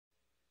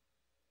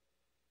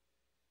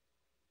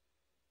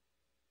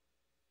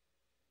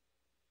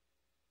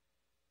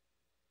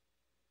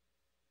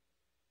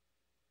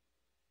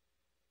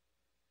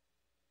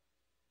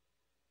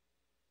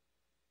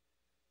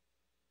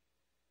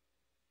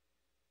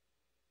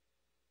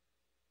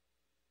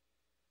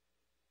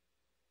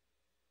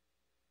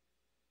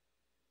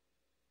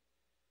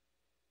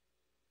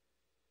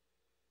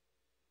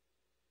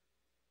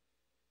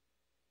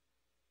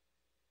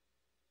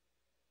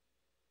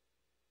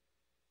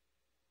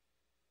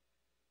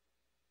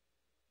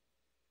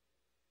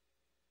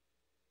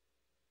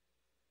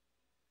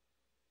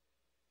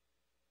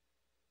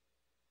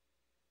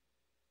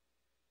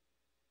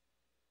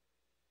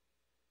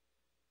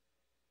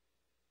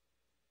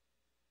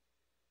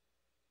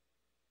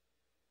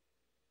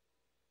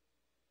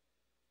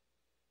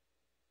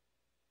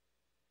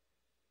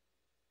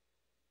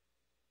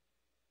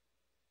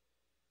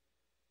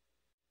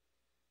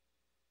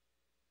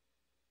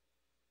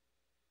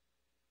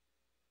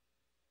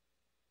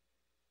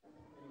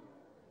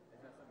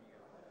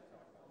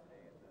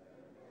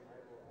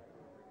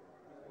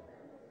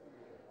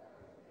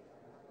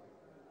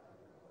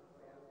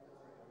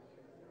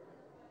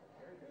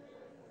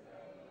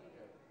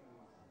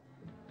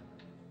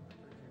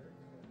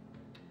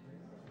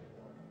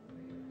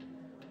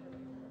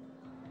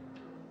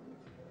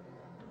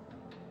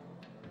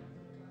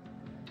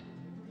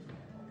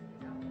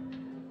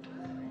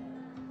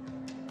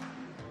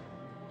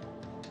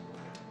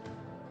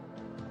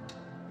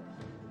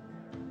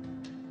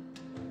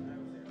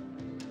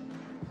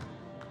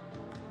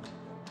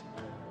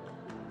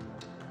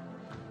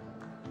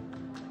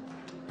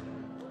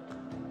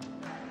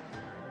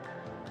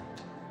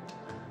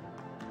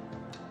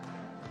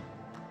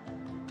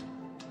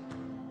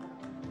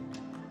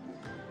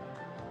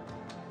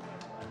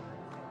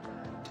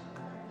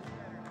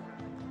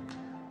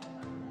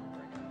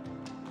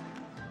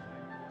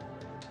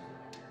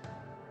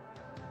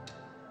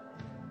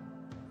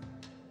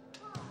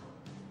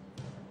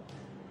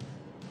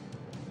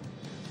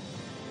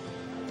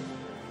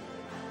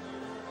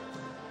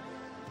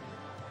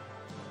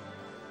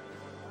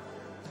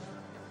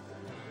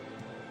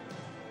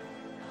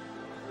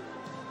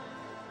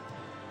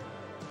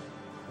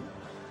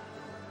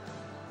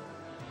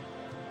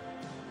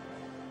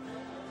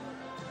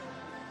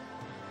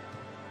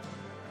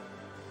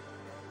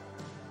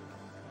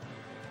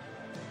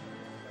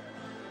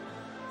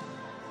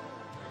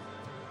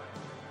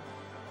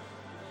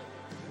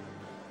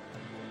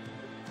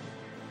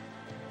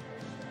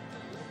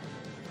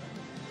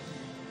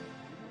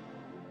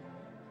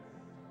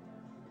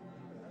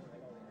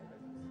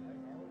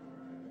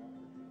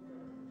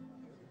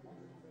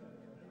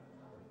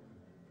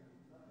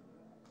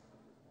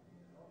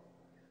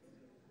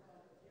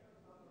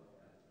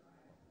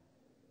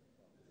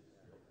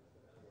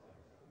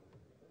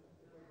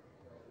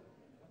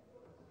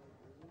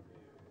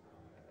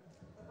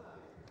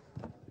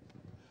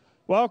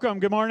Welcome.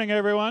 Good morning,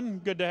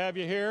 everyone. Good to have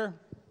you here.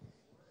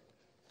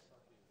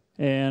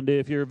 And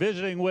if you're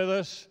visiting with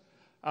us,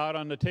 out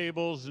on the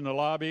tables in the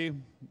lobby,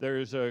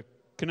 there's a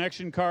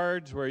connection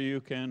cards where you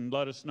can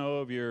let us know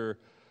of your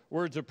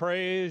words of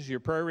praise,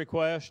 your prayer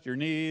requests, your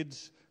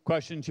needs,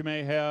 questions you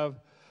may have.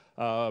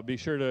 Be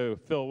sure to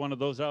fill one of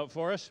those out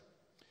for us.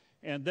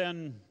 And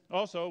then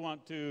also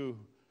want to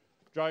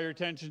draw your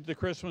attention to the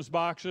Christmas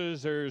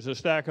boxes. There's a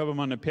stack of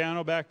them on the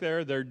piano back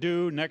there. They're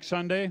due next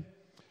Sunday.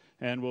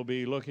 And we'll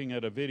be looking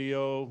at a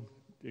video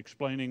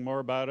explaining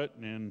more about it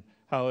and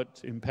how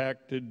it's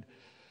impacted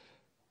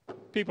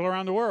people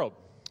around the world.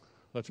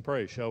 Let's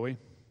pray, shall we?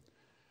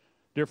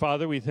 Dear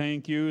Father, we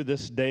thank you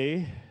this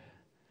day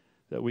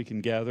that we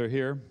can gather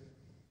here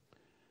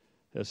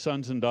as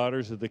sons and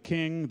daughters of the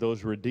King,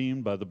 those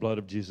redeemed by the blood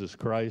of Jesus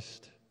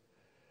Christ.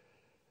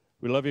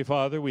 We love you,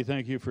 Father. We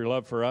thank you for your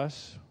love for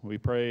us. We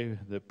pray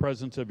the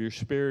presence of your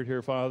Spirit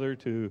here, Father,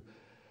 to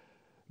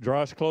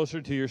draw us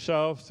closer to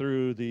yourself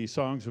through the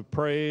songs of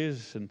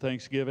praise and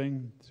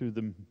thanksgiving, through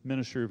the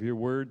ministry of your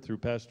word, through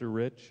Pastor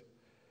Rich.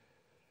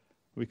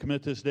 We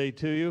commit this day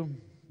to you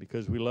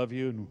because we love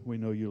you and we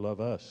know you love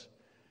us.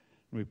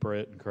 And we pray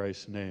it in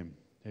Christ's name.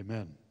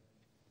 Amen.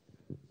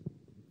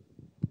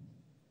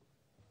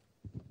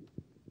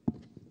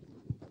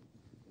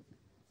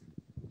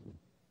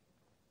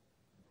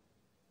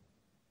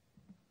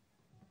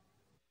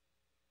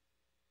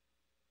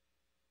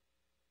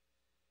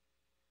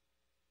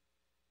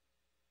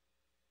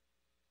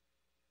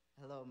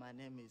 Hello, my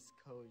name is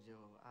Kojo.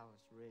 I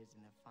was raised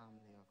in a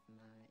family of 9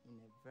 in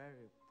a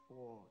very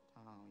poor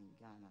town in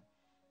Ghana.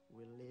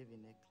 We live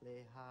in a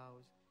clay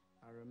house.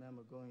 I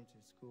remember going to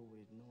school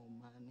with no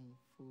money,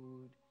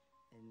 food,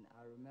 and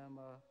I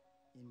remember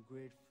in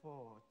grade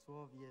 4,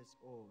 12 years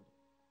old,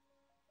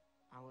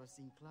 I was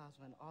in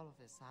class when all of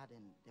a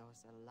sudden there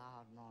was a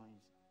loud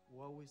noise.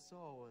 What we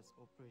saw was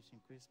Operation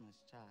Christmas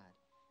Child.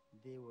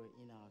 They were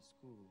in our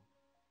school.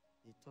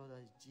 They told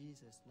us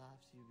Jesus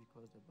loves you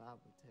because the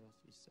Bible tells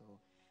you so.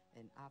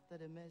 And after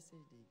the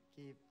message, they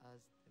gave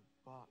us the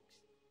box.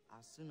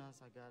 As soon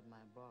as I got my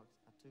box,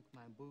 I took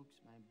my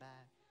books, my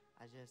bag.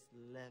 I just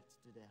left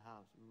to the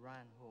house,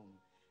 ran home.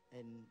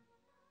 And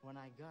when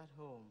I got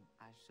home,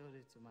 I showed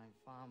it to my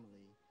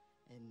family.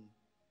 And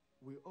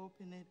we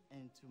opened it,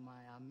 and to my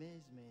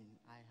amazement,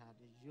 I had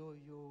a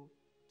yo-yo,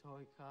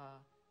 toy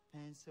car,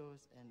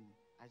 pencils, and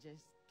I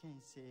just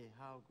can't say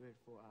how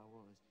grateful I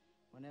was.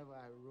 Whenever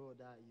I rode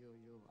that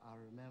yo-yo, I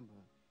remember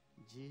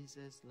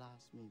Jesus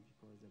loves me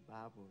because the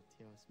Bible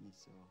tells me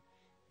so.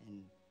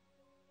 And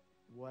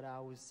what I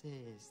would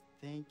say is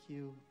thank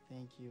you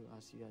as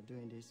you are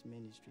doing this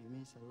ministry. It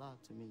means a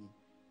lot to me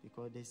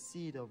because the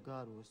seed of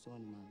God was sown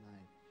in my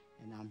life.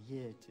 And I'm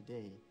here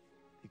today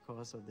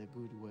because of the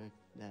good work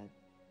that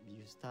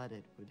you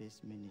started with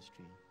this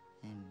ministry.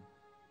 And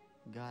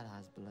God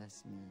has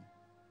blessed me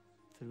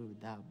through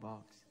that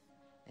box.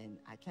 And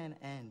I can't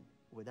end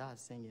without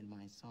singing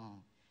my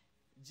song.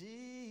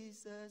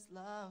 Jesus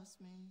loves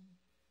me,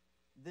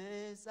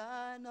 this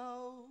I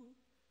know,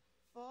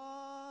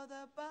 for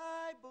the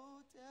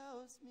Bible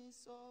tells me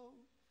so.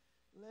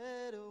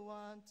 Little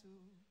one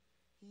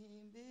to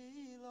him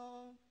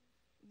belong,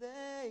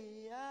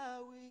 they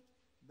are weak,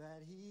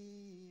 but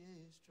he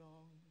is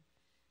strong.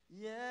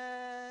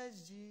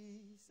 Yes,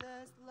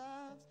 Jesus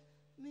loves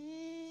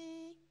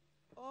me,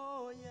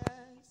 oh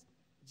yes,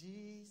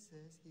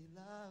 Jesus, he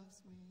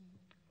loves me.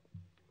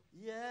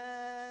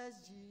 Yes,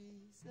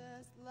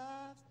 Jesus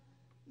loves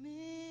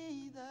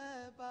me,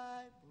 the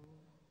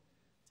Bible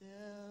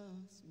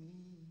tells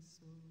me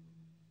so.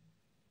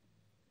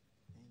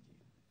 Thank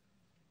you.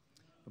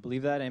 I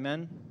believe that,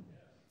 amen?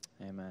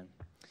 Amen.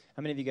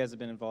 How many of you guys have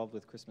been involved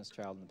with Christmas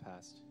Child in the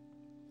past?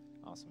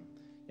 Awesome.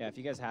 Yeah, if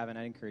you guys haven't,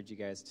 I'd encourage you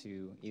guys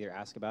to either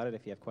ask about it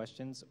if you have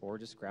questions or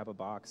just grab a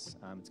box.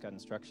 It's got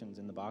instructions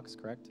in the box,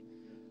 correct?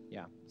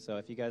 Yeah, so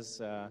if you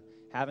guys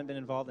haven't been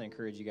involved, I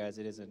encourage you guys.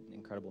 It is an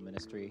incredible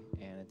ministry,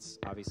 and it's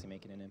obviously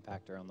making an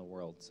impact around the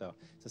world. So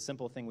it's a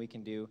simple thing we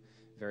can do,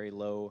 very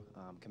low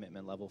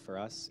commitment level for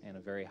us, and a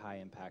very high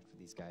impact for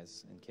these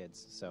guys and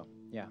kids. So,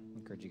 yeah, I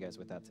encourage you guys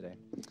with that today.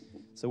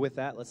 So with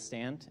that, let's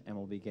stand, and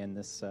we'll begin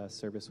this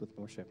service with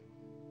worship.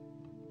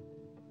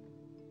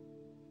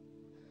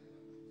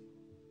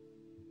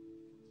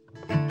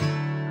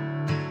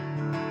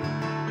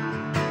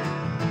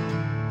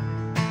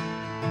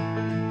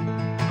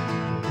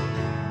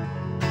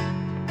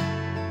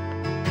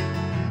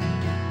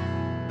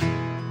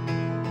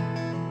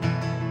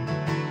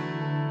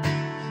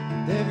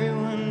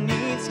 Everyone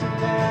needs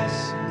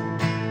compassion,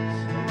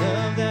 a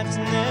love that's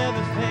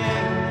never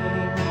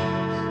failing.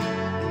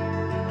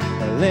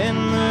 Let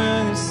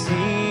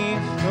mercy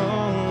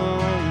fall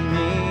on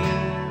me.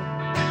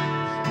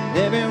 And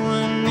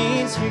everyone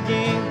needs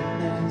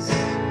forgiveness,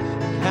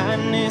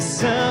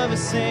 kindness of a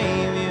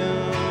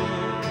Savior,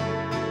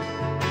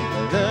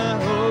 the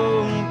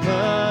hope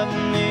of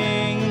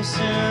nations.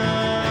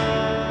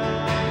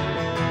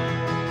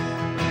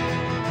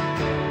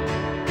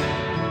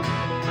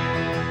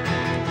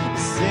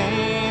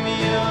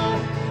 Savior,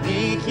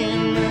 He can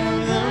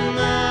move the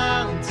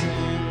mountains.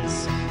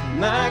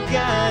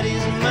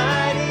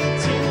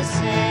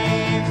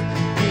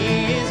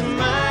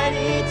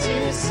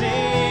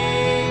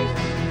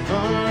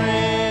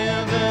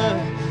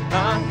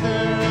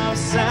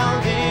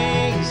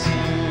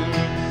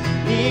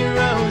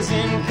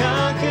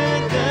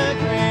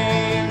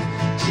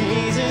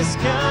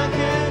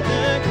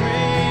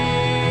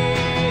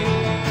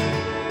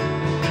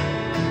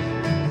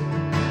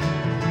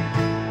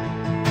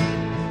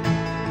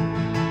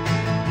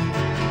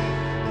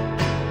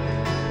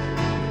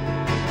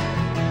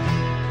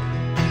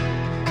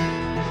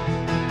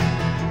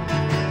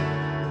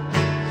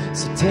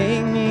 So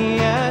take me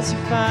as you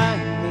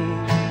find me,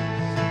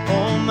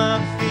 all my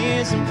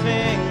fears and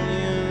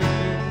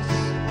failures.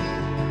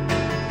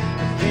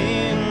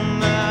 Fill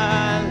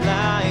my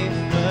life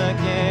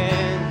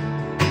again.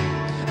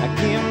 I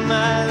give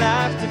my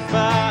life to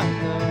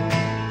follow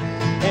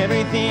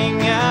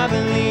everything I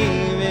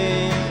believe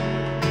in.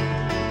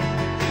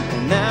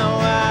 And now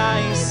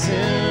I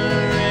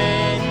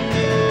surrender.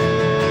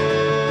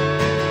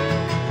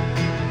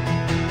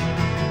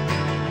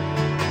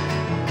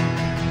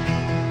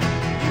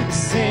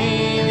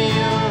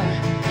 Savior,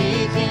 He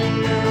can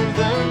move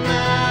the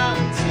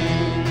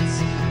mountains.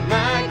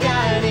 My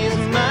God is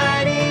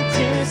mighty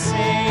to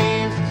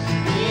save.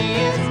 He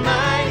is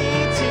mighty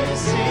to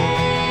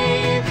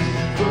save.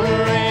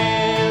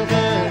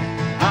 Forever,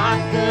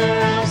 author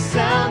of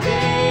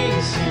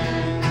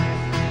salvation.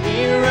 He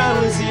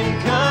rose and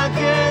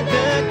conquered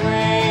the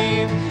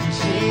grave.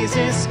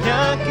 Jesus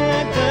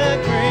conquered the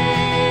grave.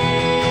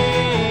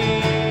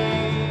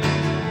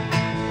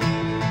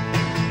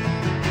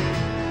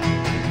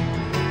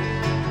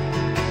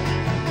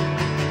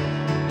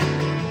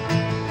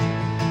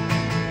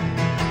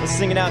 Let's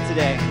sing it out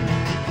today.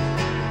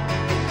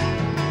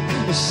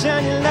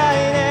 Shine your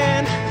light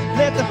and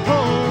let the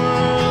whole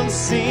world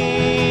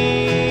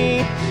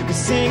see. We're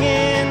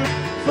singing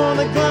for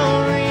the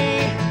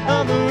glory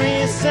of the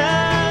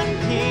risen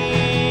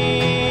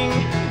King.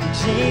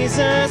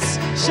 Jesus,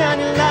 shine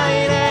your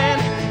light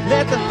and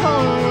let the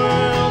whole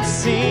world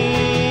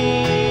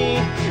see.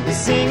 We're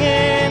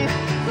singing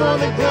for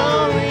the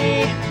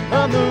glory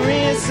of the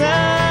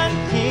risen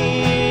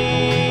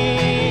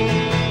King.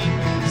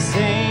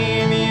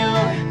 Savior,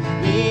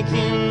 He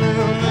can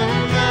move the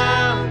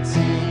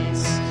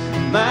mountains.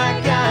 My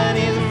God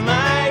is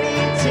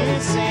mighty to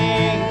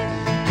save.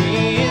 He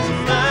is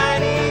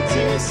mighty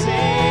to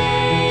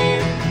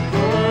save.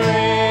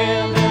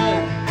 Forever,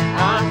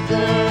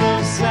 author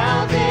of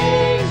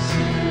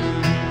salvation.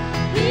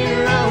 He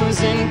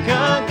rose and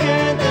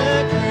conquered the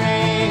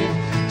grave.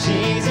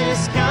 Jesus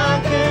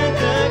conquered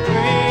the grave.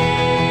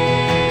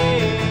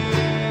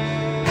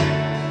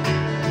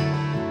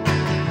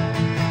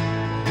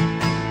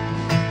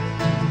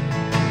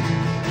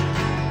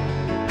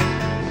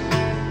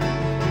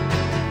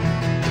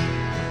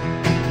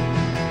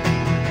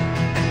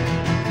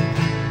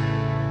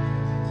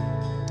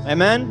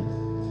 Amen.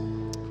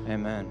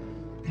 Amen.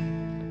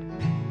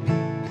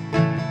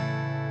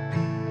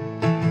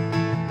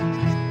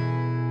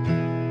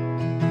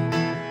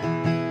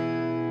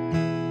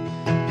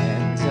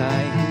 And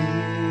I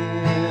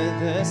hear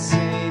the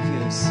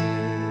Savior say,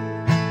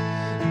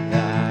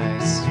 thy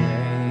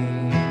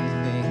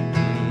strength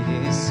indeed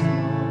is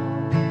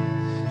small.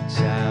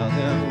 Child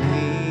of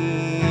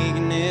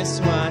weakness,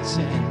 watch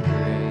and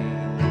pray.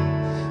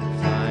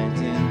 Find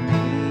in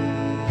me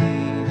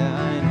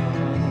thine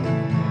own.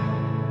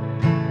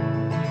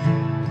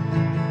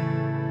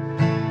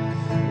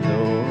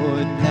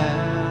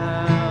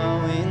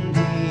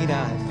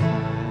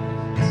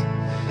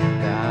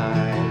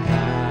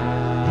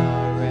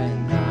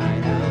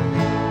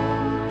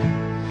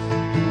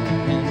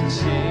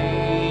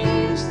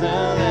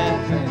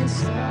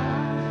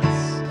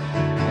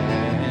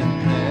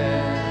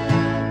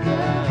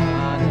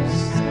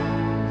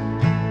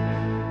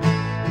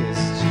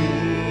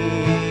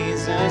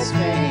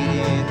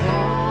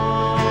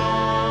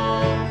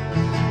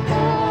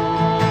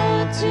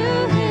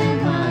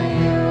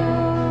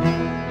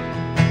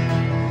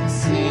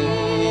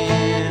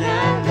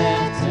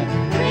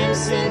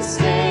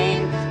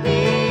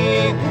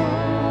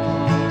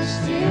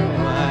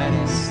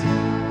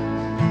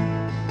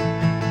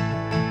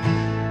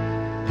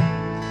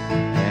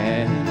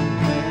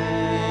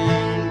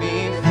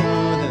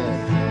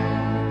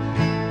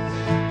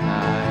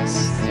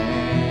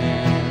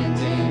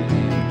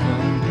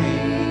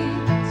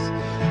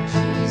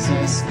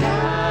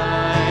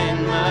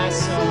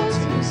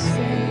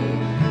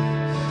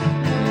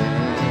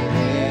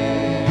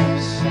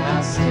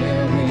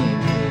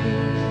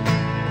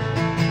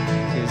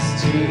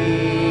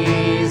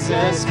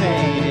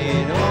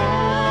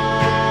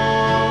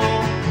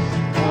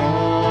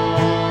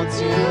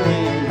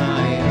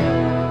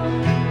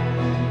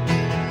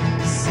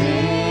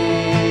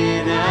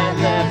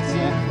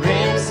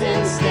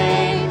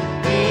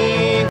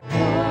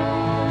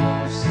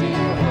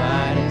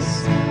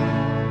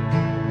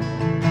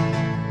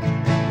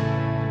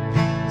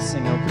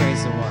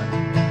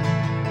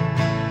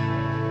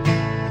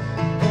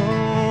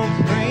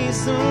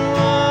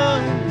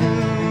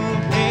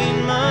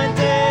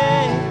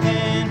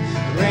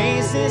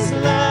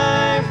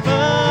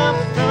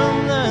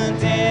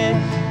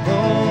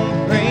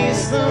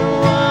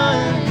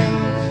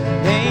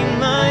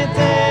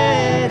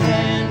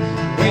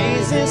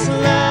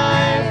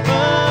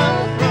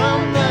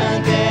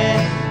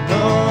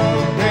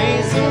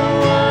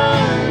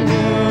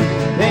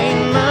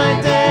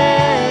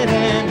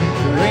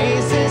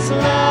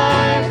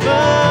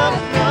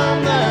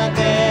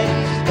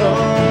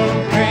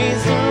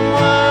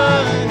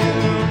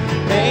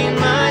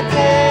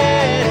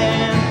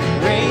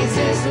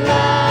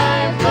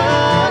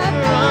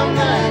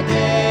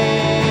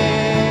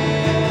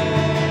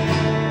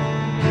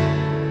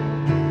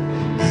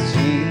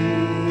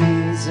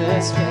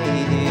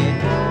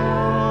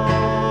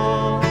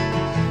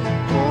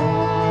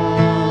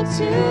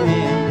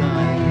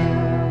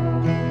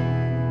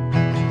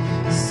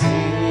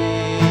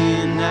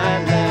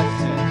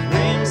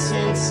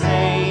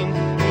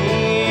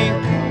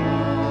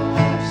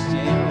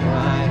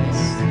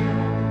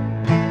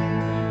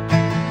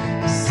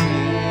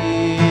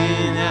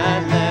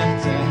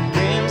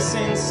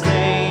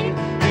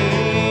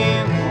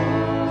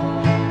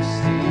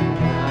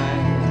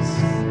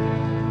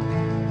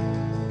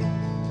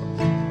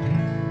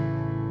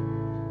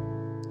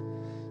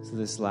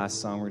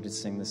 last song we're going to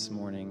sing this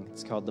morning.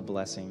 It's called The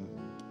Blessing.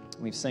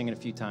 We've sang it a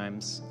few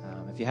times.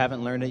 If you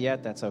haven't learned it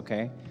yet, that's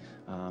okay.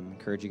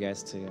 Encourage you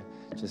guys to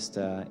just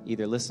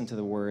either listen to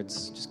the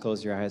words, just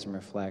close your eyes and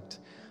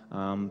reflect.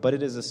 But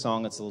it is a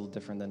song that's a little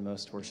different than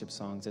most worship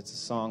songs. It's a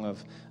song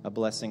of a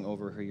blessing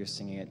over who you're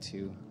singing it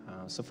to.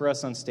 So for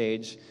us on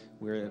stage,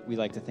 we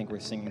like to think we're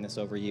singing this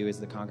over you as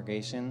the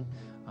congregation.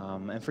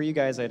 And for you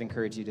guys, I'd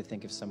encourage you to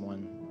think of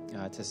someone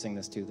to sing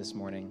this to this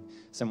morning.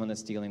 Someone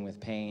that's dealing with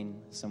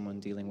pain, someone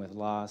dealing with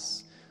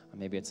loss.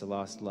 Maybe it's a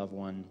lost loved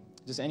one.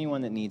 Just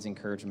anyone that needs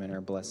encouragement or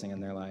a blessing in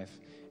their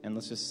life. And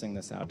let's just sing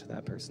this out to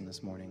that person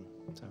this morning.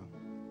 So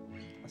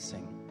let's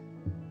sing.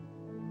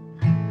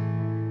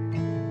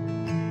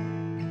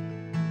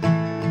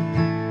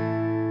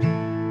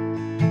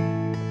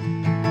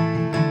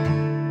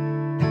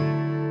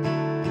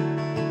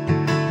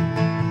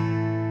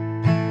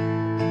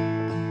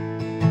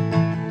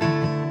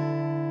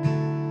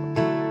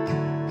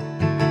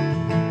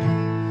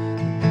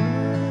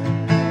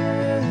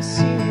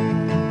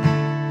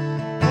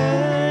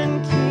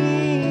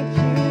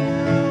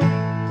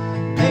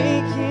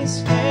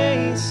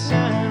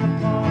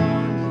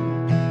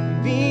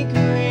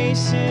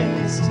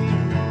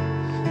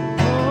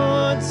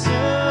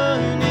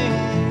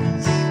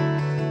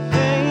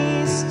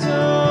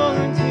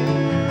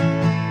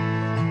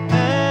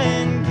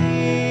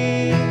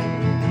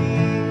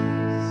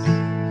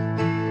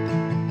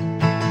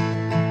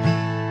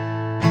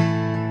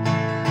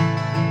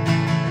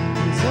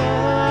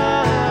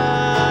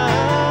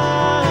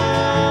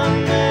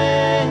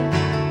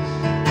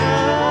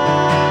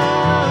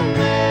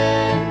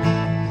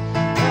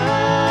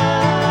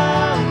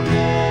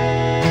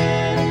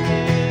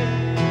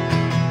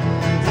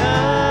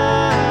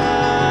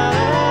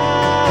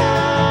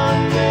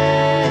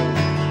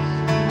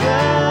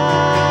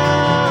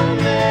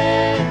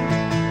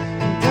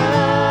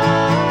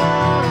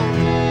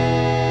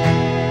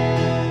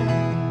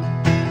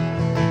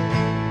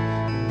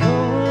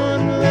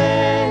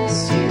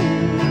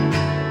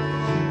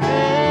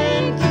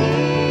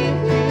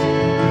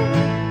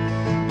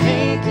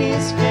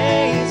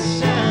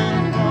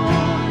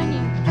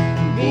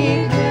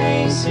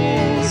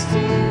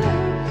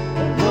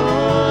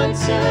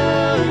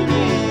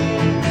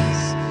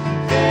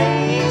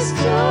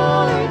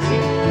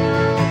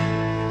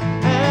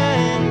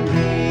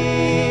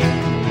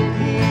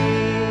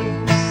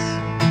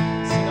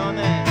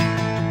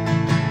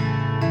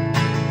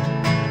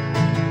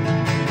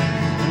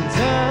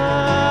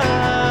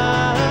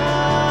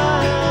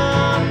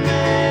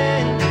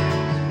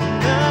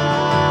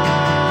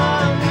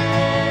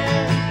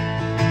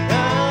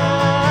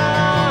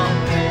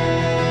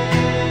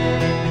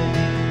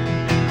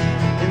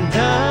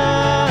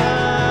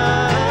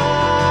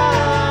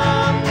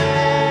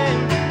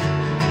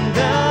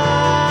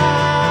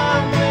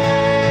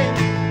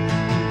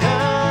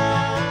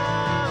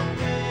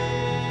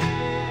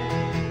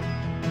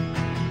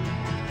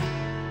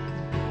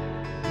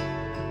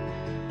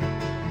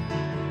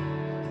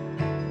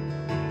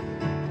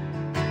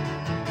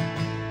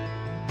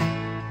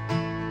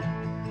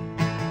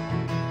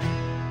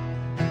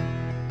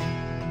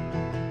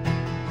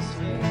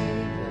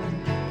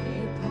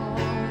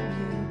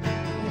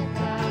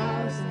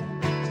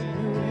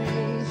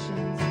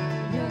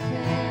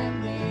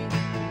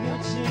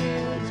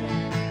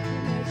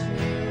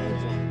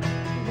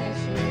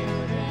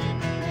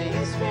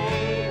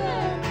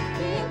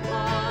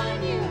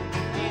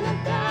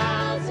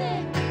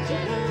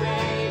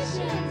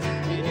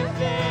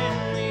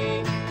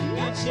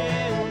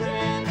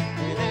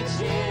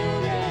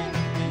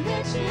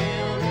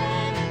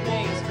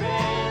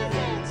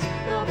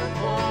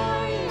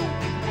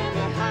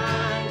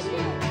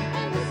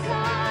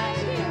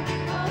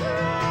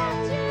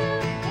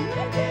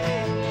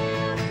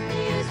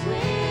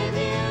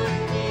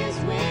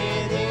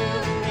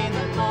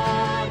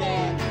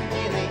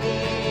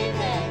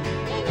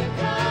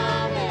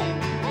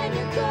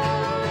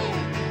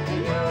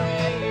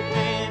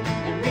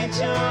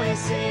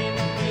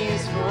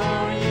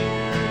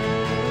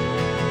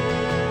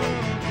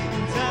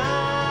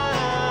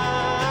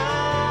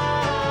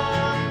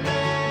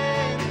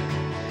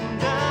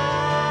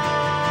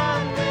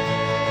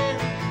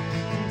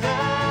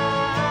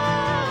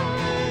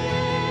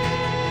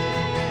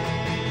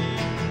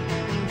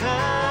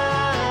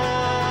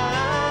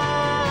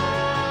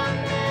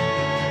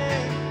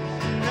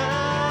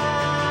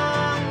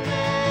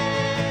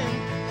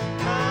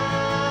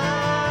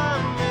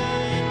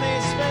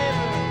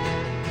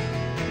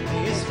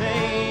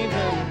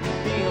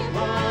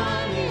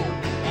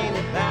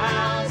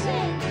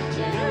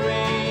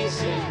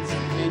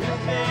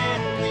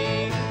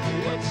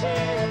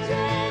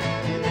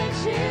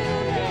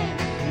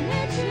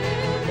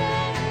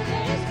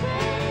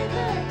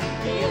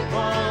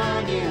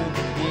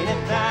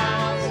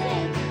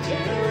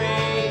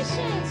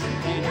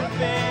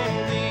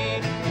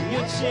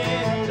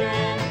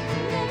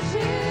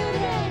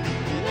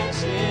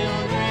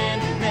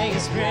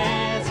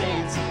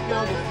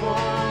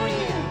 before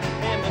you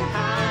and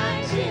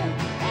behind you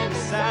and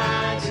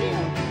beside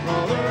you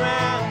all around.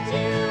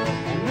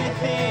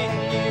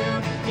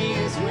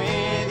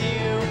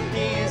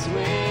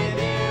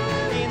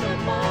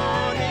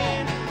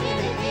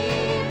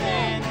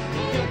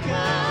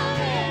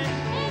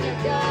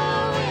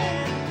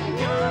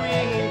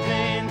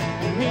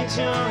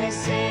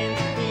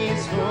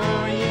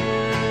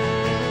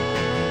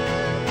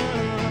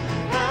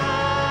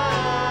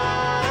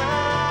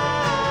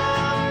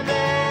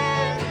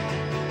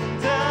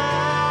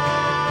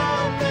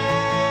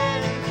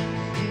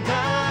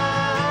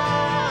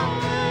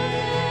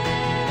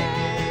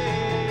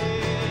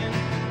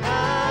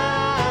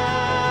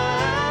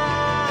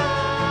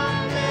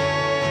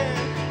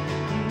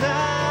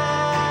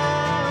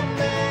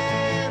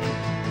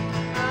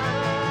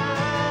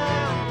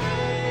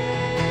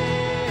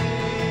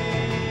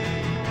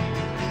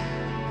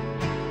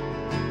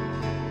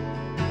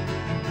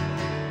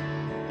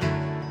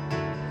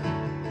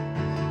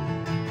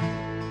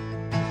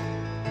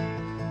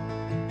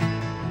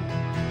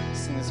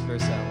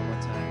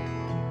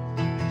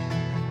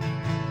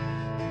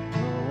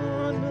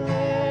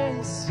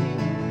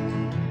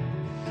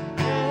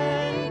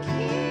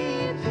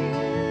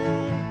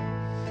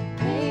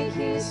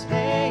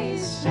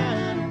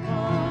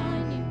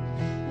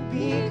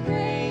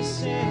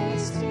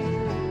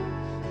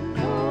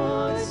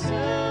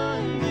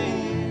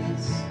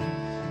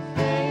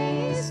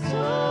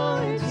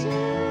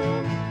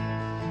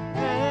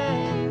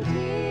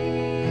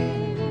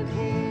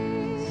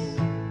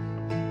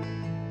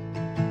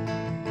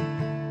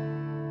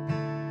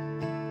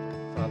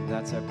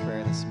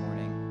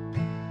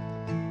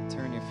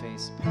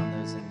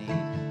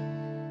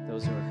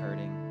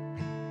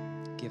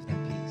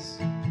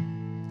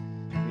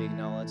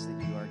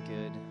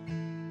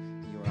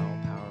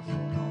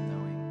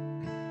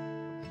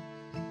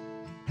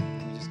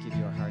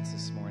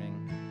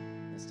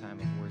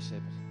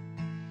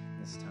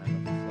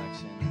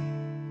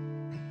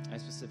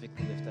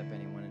 specifically lift up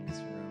anyone in this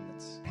room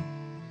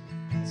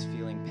that's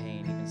feeling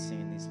pain, even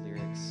singing these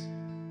lyrics,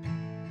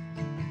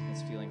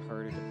 that's feeling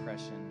hurt or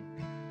depression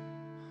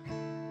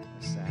or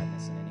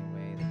sadness in any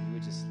way, that you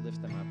would just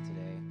lift them up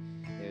today.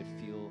 They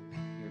would feel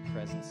your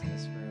presence in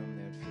this room.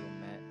 They would feel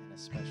met in a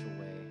special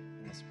way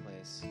in this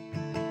place.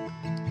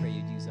 Pray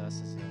you'd use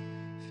us as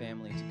a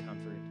family to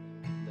comfort,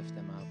 lift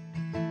them up.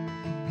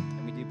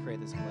 And we do pray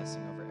this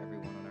blessing over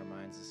everyone on our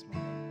minds this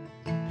morning.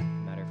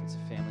 No matter if it's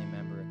a family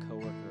member, a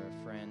coworker,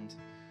 a friend,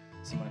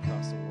 someone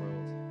across the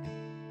world.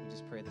 We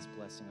just pray this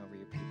blessing over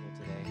your people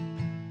today.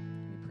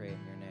 We pray in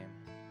your name.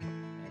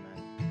 Amen.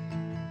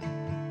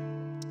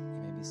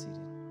 You may be seated.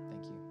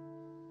 Thank you.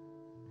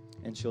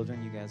 And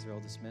children, you guys are all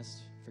dismissed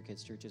for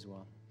Kids Church as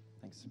well.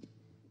 Thanks.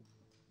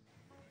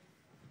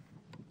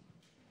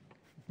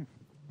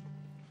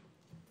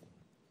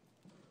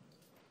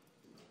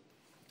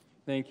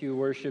 Thank you,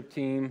 worship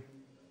team.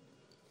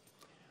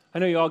 I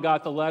know you all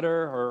got the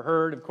letter or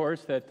heard, of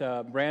course, that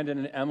Brandon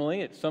and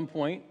Emily, at some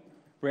point,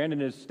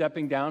 Brandon is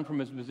stepping down from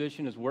his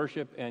position as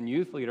worship and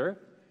youth leader.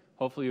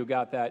 Hopefully you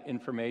got that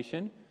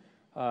information.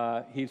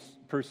 He's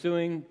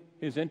pursuing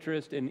his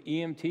interest in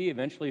EMT.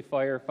 Eventually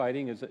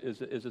firefighting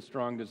is a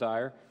strong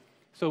desire.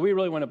 So we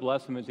really want to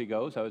bless him as he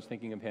goes. I was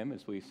thinking of him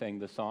as we sang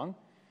the song.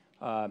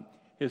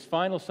 His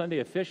final Sunday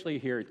officially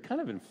here, it's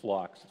kind of in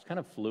flux. It's kind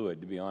of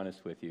fluid, to be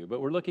honest with you. But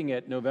we're looking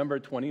at November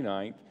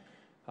 29th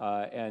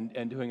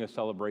and doing a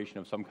celebration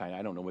of some kind.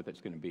 I don't know what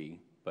that's going to be,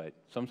 but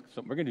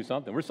we're going to do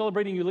something. We're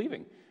celebrating you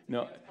leaving.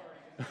 No,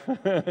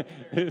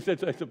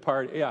 it's a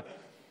party, yeah.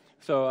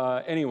 So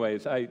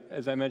anyways,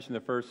 as I mentioned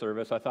in the first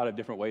service, I thought of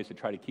different ways to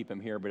try to keep him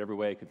here, but every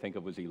way I could think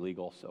of was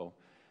illegal. So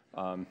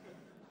probably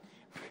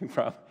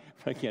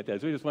can't do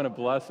that. So we just want to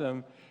bless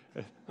him.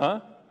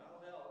 Huh?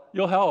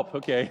 You'll help,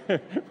 okay.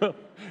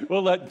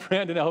 We'll let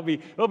Brandon,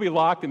 he'll be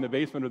locked in the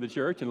basement of the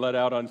church and let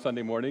out on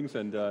Sunday mornings.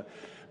 And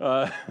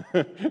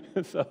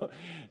so,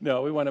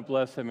 no, we want to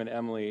bless him and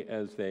Emily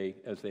as they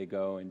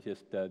go and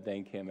just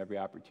thank him every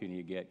opportunity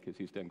you get, because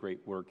he's done great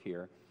work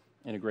here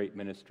and a great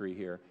ministry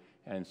here.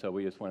 And so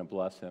we just want to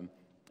bless him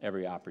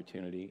every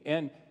opportunity.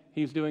 And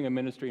he's doing a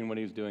ministry in what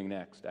he's doing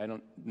next. I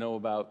don't know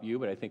about you,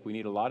 but I think we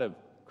need a lot of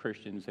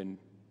Christians and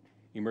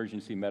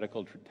emergency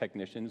medical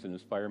technicians and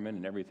as firemen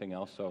and everything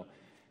else.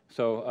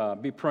 So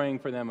be praying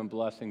for them and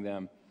blessing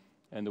them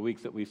and the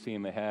weeks that we see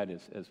them ahead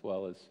as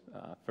well as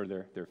for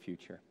their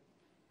future.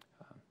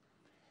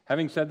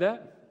 Having said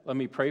that, let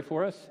me pray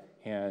for us,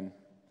 and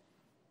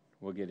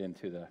we'll get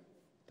into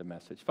the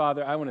message.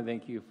 Father, I want to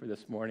thank you for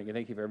this morning, and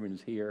thank you for everyone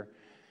who's here.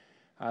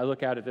 I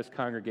look out at this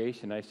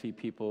congregation, I see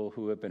people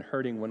who have been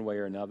hurting one way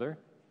or another.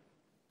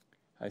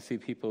 I see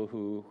people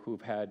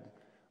who've had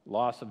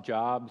loss of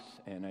jobs,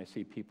 and I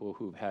see people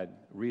who've had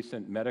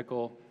recent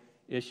medical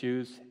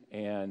issues.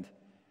 And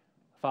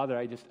Father,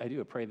 I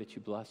do pray that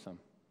you bless them.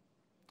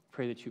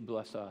 Pray that you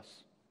bless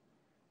us.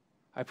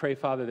 I pray,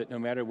 Father, that no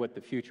matter what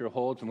the future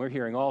holds, and we're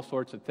hearing all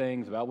sorts of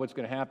things about what's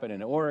going to happen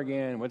in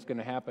Oregon, what's going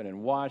to happen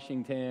in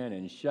Washington,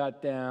 and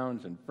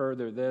shutdowns, and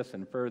further this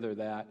and further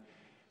that,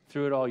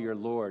 through it all, you're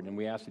Lord, and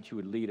we ask that you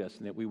would lead us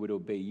and that we would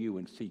obey you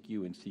and seek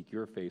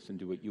your face and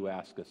do what you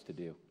ask us to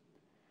do.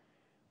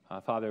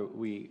 Father,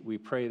 we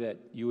pray that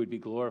you would be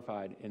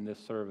glorified in this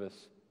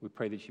service. We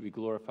pray that you be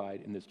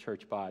glorified in this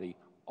church body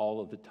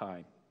all of the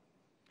time.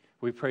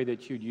 We pray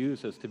that you'd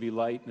use us to be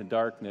light in the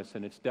darkness,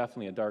 and it's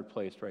definitely a dark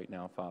place right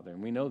now, Father,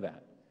 and we know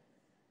that.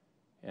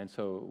 And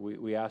so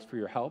we ask for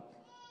your help.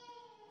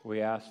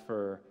 We ask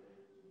for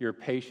your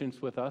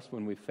patience with us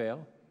when we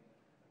fail.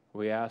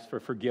 We ask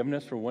for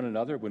forgiveness for one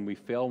another when we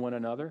fail one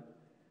another.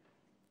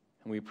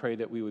 And we pray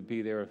that we would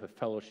be there with a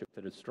fellowship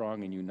that is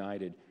strong and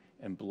united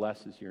and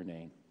blesses your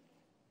name.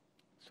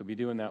 So be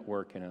doing that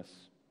work in us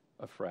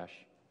afresh.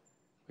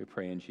 We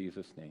pray in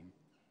Jesus' name.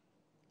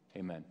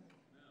 Amen.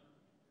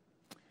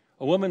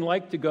 A woman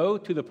liked to go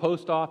to the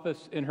post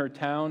office in her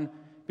town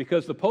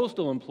because the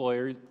postal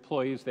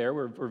employees there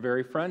were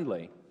very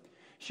friendly.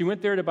 She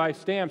went there to buy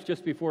stamps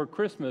just before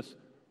Christmas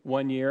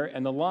one year,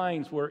 and the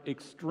lines were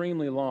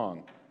extremely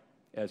long,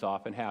 as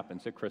often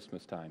happens at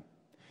Christmas time.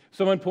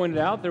 Someone pointed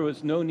out there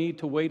was no need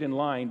to wait in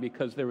line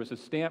because there was a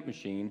stamp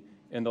machine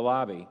in the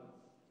lobby.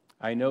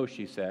 I know,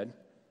 she said,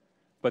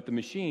 but the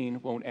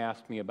machine won't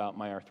ask me about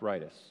my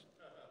arthritis.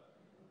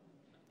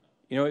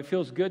 You know, it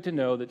feels good to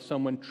know that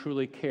someone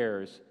truly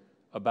cares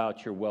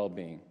about your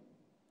well-being.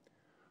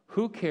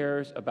 Who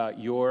cares about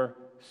your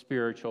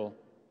spiritual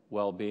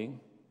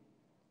well-being?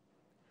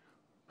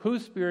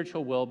 Whose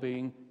spiritual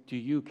well-being do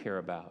you care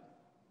about?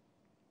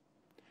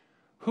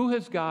 Who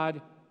has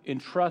God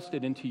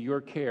entrusted into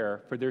your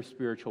care for their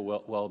spiritual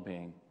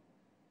well-being?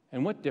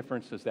 And what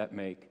difference does that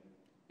make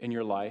in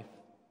your life,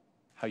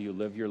 how you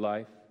live your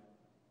life?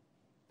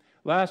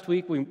 Last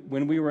week,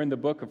 when we were in the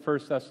book of 1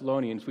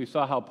 Thessalonians, we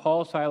saw how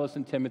Paul, Silas,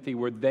 and Timothy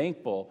were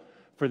thankful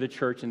for the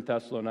church in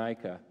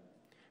Thessalonica.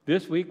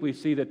 This week, we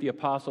see that the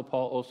Apostle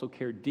Paul also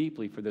cared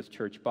deeply for this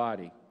church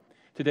body.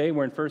 Today,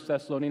 we're in 1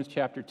 Thessalonians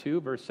chapter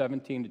 2, verse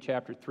 17 to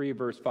chapter 3,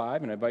 verse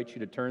 5, and I invite you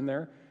to turn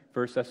there,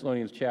 1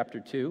 Thessalonians chapter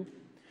 2.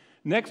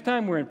 Next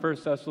time we're in 1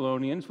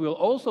 Thessalonians, we'll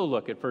also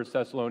look at 1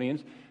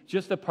 Thessalonians,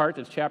 just the part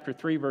that's chapter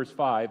 3, verse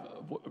 5,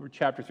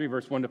 chapter 3,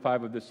 verse 1 to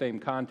 5 of the same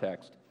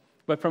context,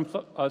 but from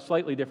a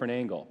slightly different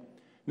angle.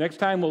 Next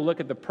time we'll look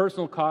at the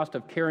personal cost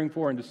of caring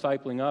for and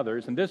discipling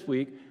others, and this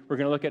week we're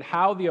going to look at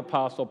how the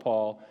Apostle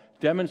Paul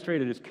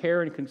demonstrated his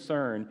care and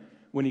concern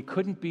when he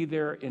couldn't be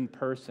there in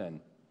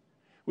person,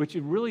 which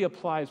really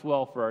applies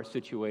well for our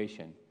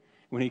situation.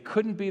 When he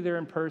couldn't be there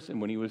in person,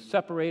 when he was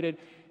separated,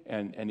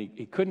 and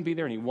he couldn't be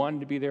there, and he wanted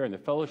to be there, and the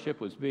fellowship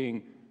was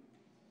being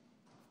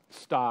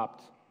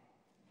stopped,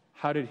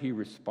 how did he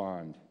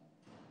respond?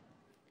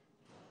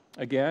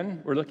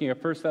 Again, we're looking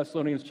at 1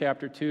 Thessalonians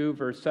chapter 2,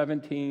 verse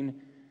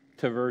 17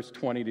 to verse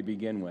 20 to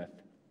begin with.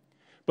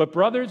 But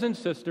brothers and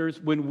sisters,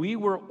 when we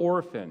were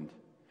orphaned,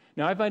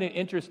 now I find it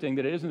interesting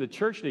that it isn't the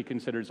church that he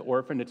considers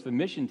orphan, it's the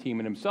mission team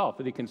and himself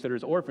that he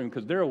considers orphan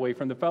because they're away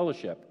from the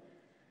fellowship.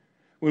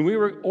 When we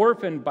were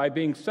orphaned by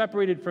being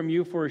separated from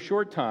you for a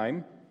short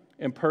time,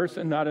 in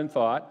person, not in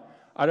thought,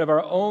 out of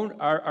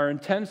our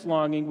intense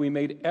longing, we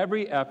made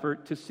every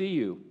effort to see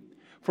you.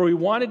 For we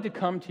wanted to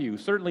come to you.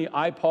 Certainly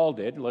Paul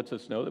did. It lets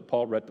us know that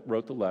Paul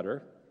wrote the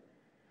letter.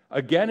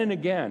 Again and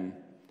again,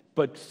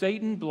 but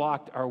Satan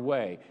blocked our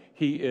way.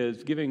 He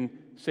is giving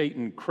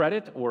Satan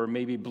credit or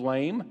maybe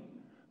blame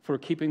for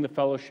keeping the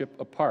fellowship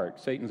apart.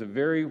 Satan's a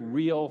very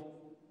real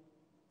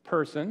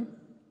person,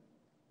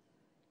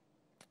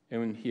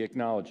 and he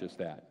acknowledges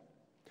that.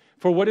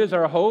 For what is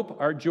our hope,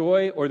 our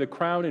joy, or the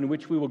crown in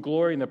which we will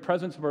glory in the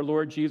presence of our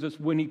Lord Jesus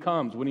when he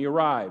comes, when he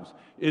arrives?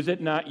 Is it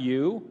not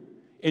you?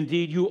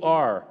 Indeed, you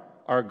are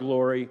our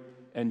glory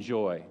and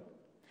joy.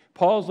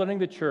 Paul's letting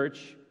the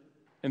church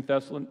in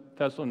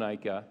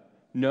Thessalonica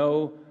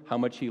know how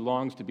much he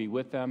longs to be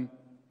with them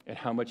and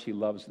how much he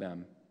loves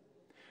them.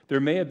 There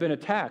may have been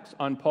attacks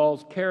on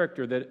Paul's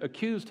character that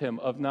accused him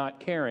of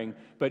not caring,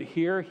 but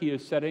here he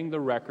is setting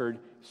the record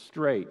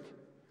straight.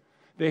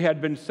 They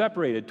had been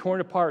separated, torn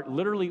apart,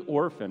 literally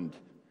orphaned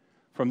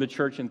from the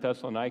church in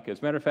Thessalonica. As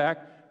a matter of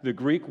fact, the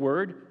Greek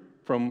word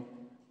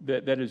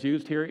that is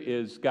used here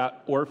is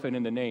got orphan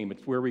in the name.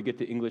 It's where we get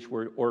the English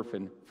word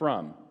orphan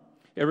from.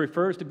 It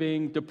refers to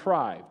being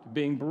deprived,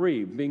 being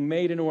bereaved, being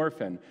made an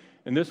orphan.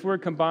 And this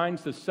word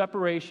combines the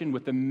separation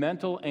with the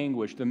mental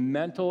anguish, the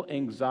mental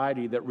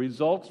anxiety that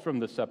results from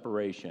the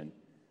separation.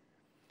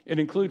 It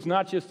includes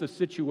not just the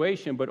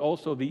situation, but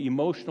also the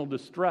emotional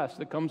distress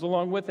that comes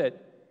along with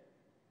it.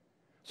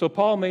 So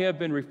Paul may have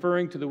been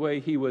referring to the way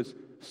he was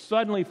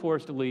suddenly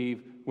forced to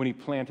leave when he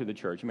planted the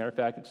church. As a matter of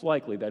fact, it's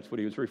likely that's what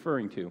he was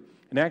referring to.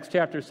 In Acts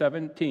chapter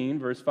 17,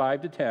 verse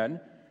 5 to 10,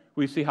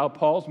 we see how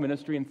Paul's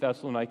ministry in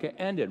Thessalonica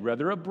ended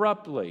rather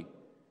abruptly.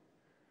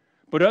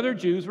 But other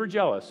Jews were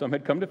jealous. Some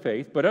had come to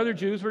faith, but other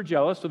Jews were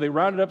jealous, so they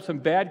rounded up some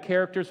bad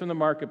characters from the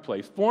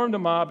marketplace, formed a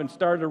mob, and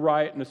started a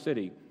riot in the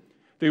city.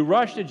 They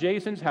rushed to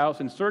Jason's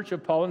house in search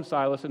of Paul and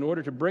Silas in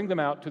order to bring them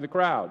out to the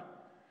crowd.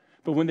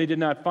 But when they did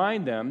not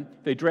find them,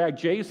 they dragged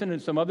Jason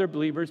and some other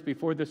believers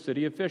before the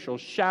city officials,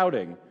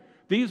 shouting,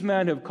 "These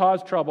men who have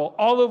caused trouble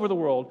all over the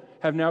world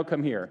have now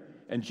come here,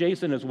 and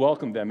Jason has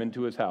welcomed them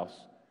into his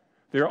house.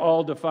 They're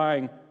all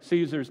defying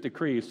Caesar's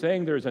decree,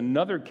 saying there's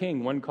another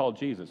king, one called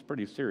Jesus."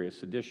 Pretty serious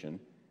sedition.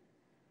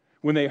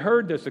 When they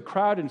heard this, the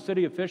crowd and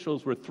city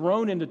officials were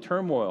thrown into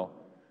turmoil.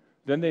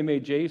 Then they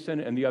made Jason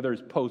and the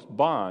others post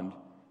bond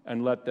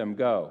and let them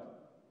go.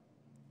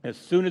 As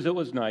soon as it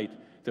was night,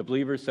 the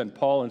believers sent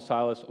Paul and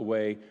Silas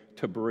away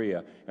to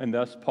Berea, and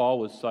thus Paul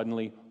was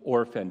suddenly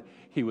orphaned.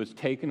 He was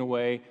taken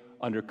away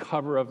under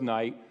cover of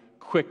night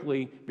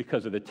quickly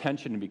because of the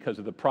tension and because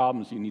of the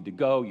problems. You need to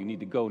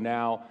go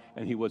now,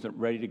 and he wasn't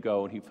ready to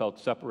go, and he felt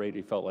separated.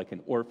 He felt like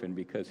an orphan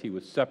because he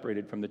was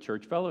separated from the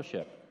church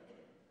fellowship.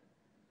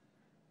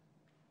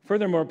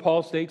 Furthermore,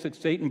 Paul states that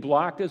Satan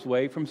blocked his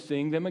way from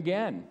seeing them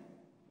again.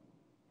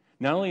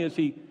 Not only is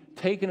he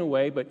taken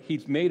away, but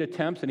he's made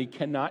attempts and he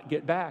cannot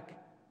get back.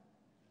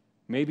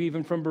 Maybe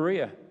even from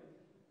Berea,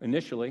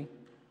 initially.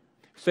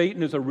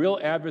 Satan is a real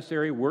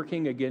adversary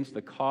working against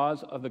the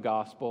cause of the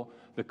gospel,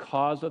 the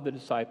cause of the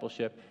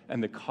discipleship,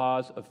 and the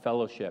cause of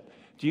fellowship.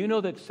 Do you know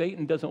that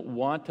Satan doesn't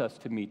want us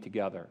to meet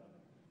together?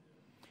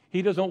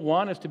 He doesn't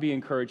want us to be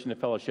encouraged in the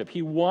fellowship.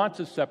 He wants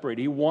us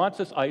separated. He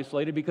wants us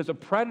isolated because a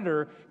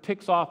predator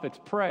picks off its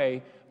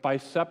prey by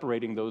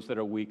separating those that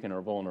are weak and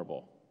are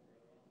vulnerable.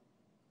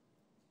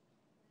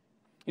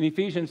 In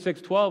Ephesians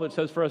 6:12, it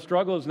says, "For our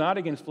struggle is not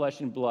against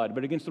flesh and blood,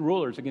 but against the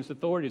rulers, against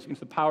authorities, against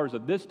the powers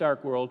of this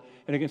dark world,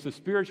 and against the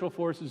spiritual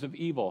forces of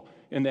evil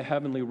in the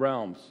heavenly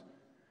realms."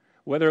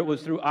 Whether it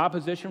was through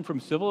opposition from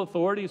civil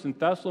authorities in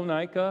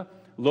Thessalonica,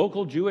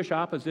 local Jewish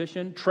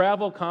opposition,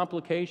 travel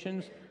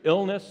complications,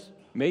 illness,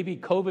 maybe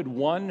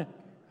COVID-1,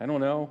 I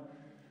don't know,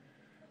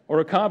 or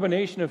a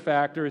combination of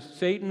factors,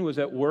 Satan was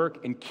at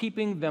work in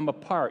keeping them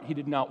apart. He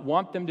did not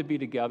want them to be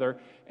together,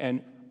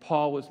 and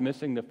Paul was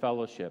missing the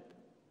fellowship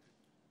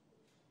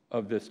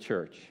of this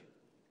church.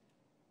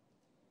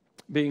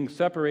 Being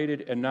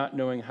separated and not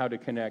knowing how to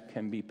connect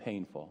can be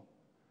painful.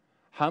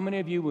 How many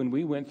of you, when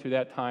we went through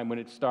that time, when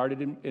it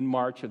started in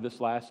March of this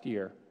last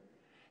year,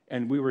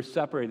 and we were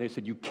separated. They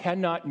said, you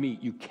cannot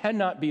meet, you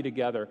cannot be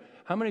together.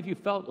 How many of you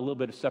felt a little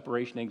bit of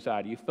separation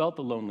anxiety? You felt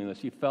the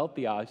loneliness, you felt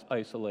the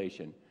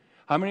isolation.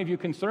 How many of you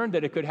concerned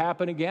that it could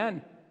happen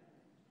again?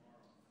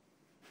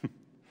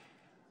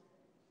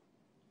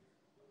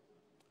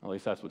 At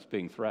least that's what's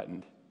being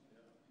threatened.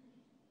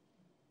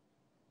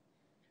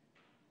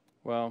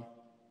 Well,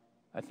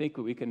 I think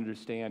we can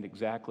understand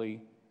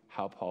exactly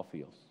how Paul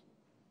feels.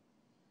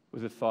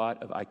 With the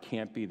thought of, I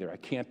can't be there. I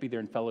can't be there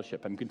in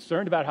fellowship. I'm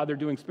concerned about how they're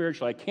doing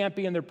spiritually. I can't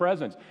be in their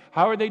presence.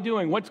 How are they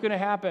doing? What's going to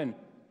happen?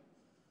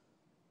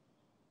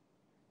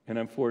 And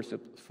I'm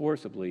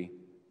forcibly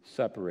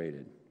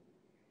separated.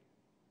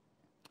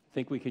 I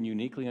think we can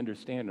uniquely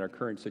understand in our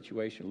current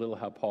situation a little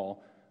how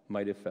Paul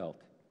might have felt.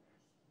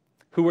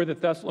 Who were the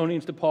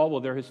Thessalonians to Paul?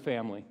 Well, they're his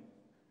family.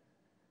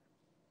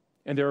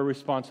 And they're a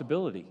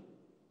responsibility.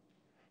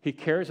 He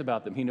cares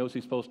about them. He knows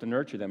he's supposed to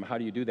nurture them. How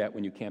do you do that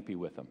when you can't be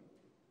with them?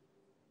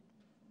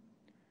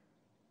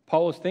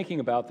 Paul was thinking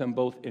about them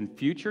both in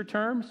future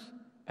terms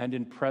and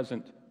in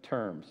present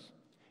terms.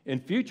 In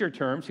future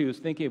terms, he was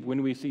thinking of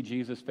when we see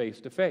Jesus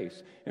face to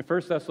face. In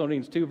 1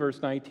 Thessalonians 2,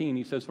 verse 19,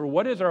 he says, for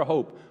what is our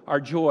hope,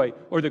 our joy,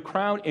 or the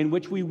crown in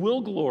which we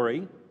will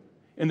glory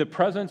in the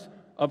presence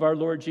of our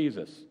Lord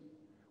Jesus?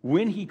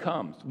 When he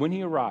comes, when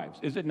he arrives,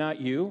 is it not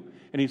you?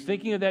 And he's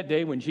thinking of that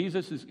day when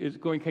Jesus he's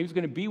going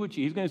to be with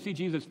you. He's going to see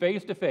Jesus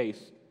face to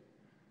face.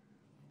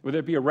 Whether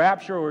it be a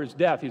rapture or his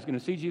death, he's going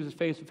to see Jesus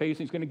face to face.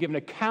 And he's going to give an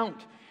account.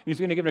 And he's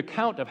going to give an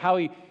account of how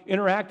he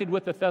interacted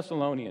with the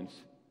Thessalonians.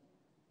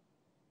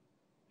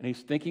 And he's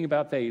thinking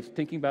about that. He's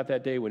thinking about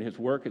that day when his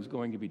work is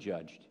going to be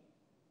judged.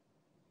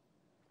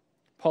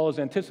 Paul is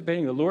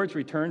anticipating the Lord's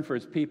return for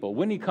his people.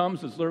 When he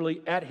comes is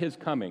literally at his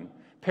coming.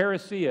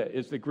 Parousia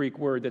is the Greek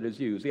word that is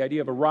used, the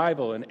idea of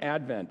arrival and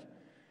advent.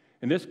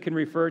 And this can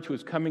refer to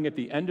his coming at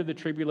the end of the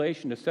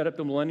tribulation to set up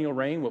the millennial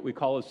reign, what we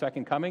call his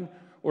second coming,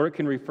 or it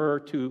can refer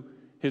to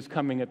his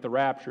coming at the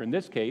rapture. In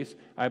this case,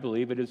 I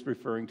believe it is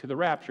referring to the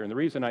rapture. And the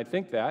reason I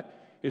think that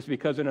is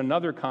because in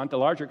another the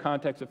larger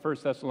context of 1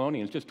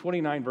 Thessalonians, just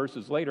 29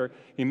 verses later,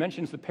 he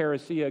mentions the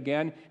parousia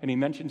again, and he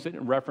mentions it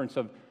in reference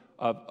of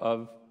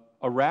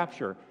a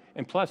rapture.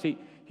 And plus, he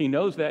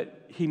knows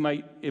that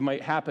it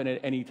might happen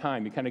at any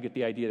time. You kind of get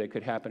the idea that it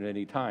could happen at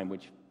any time,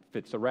 which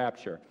fits the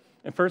rapture.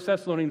 In 1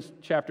 Thessalonians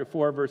chapter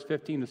 4, verse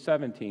 15 to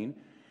 17,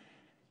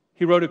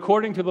 he wrote,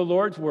 according to the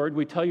Lord's word,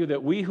 we tell you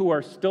that we who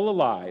are still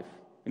alive,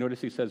 you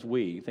notice he says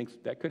we, he thinks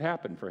that could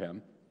happen for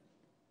him.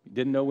 He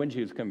didn't know when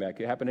Jesus would come back. It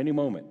could happen any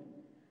moment.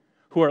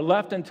 Who are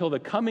left until the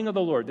coming of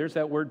the Lord. There's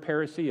that word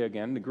parousia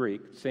again, the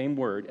Greek, same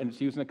word, and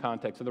it's used in the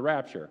context of the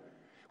rapture.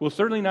 Will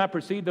certainly not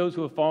precede those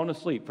who have fallen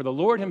asleep. For the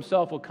Lord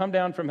himself will come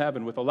down from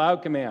heaven with a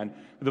loud command,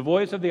 with the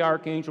voice of the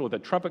archangel, with the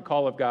trumpet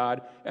call of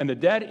God, and the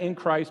dead in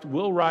Christ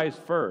will rise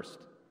first.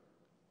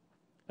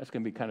 That's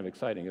going to be kind of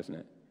exciting, isn't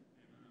it?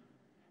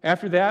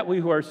 After that, we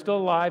who are still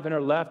alive and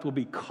are left will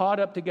be caught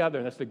up together.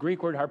 And that's the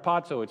Greek word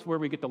harpazo. It's where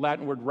we get the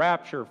Latin word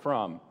rapture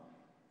from.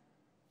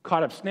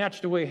 Caught up,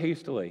 snatched away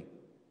hastily.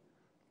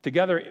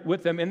 Together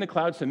with them in the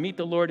clouds to meet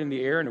the Lord in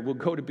the air, and we'll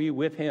go to be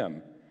with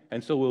him.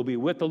 And so we'll be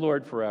with the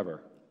Lord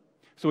forever.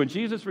 So when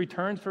Jesus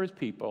returns for his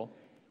people,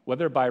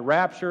 whether by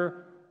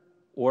rapture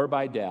or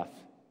by death,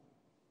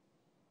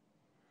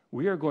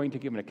 we are going to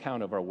give an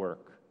account of our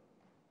work.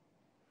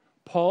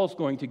 Paul's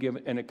going to give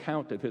an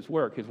account of his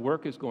work. His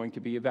work is going to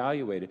be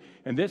evaluated.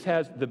 And this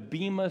has the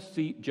Bema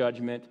Seat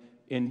judgment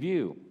in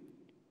view.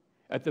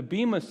 At the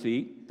Bema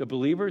Seat, the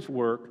believer's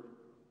work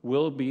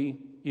will be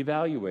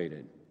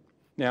evaluated.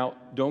 Now,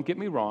 don't get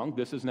me wrong,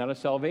 this is not a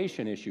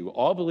salvation issue.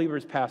 All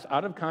believers pass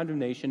out of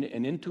condemnation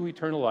and into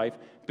eternal life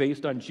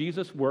based on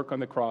Jesus' work on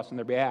the cross on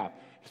their behalf.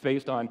 It's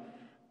based on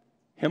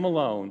him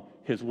alone,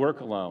 his work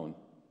alone,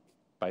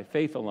 by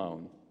faith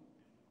alone.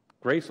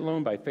 Grace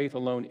alone, by faith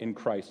alone, in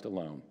Christ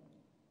alone.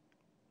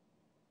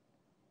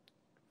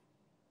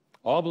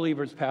 All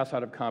believers pass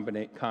out of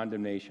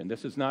condemnation.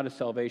 This is not a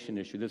salvation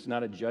issue. This is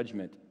not a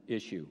judgment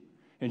issue.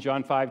 In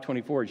John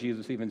 5:24,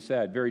 Jesus even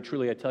said, very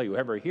truly I tell you,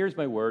 whoever hears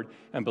my word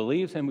and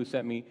believes him who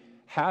sent me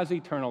has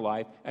eternal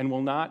life and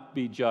will not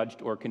be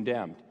judged or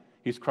condemned.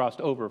 He's crossed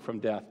over from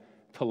death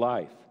to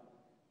life.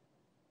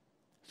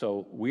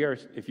 So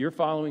if you're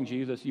following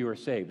Jesus, you are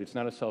saved. It's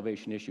not a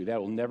salvation issue.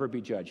 That will never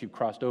be judged. You've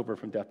crossed over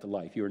from death to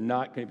life. You are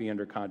not going to be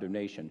under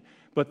condemnation.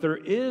 But there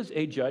is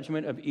a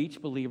judgment of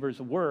each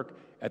believer's work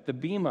at the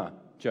Bema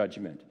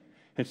judgment.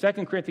 In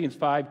 2 Corinthians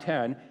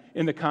 5:10,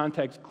 in the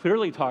context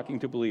clearly talking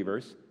to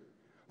believers,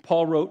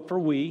 Paul wrote, for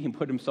we, he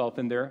put himself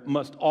in there,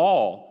 must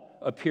all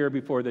appear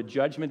before the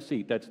judgment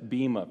seat. That's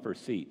Bema for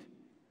seat.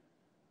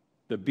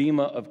 The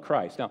Bema of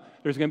Christ. Now,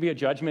 there's going to be a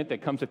judgment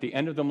that comes at the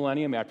end of the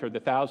millennium after the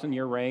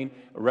 1,000-year reign.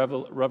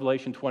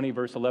 Revelation 20,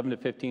 verse 11 to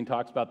 15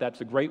 talks about that's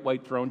the great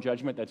white throne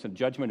judgment. That's a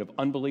judgment of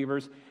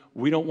unbelievers.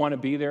 We don't want to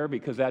be there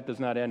because that does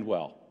not end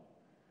well.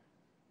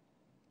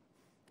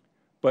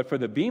 But for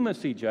the Bema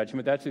Seat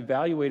judgment, that's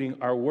evaluating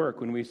our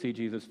work when we see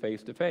Jesus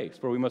face to face.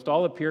 For we must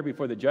all appear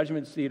before the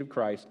judgment seat of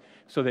Christ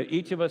so that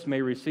each of us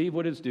may receive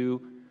what is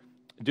due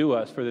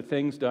us for the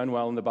things done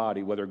while in the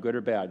body, whether good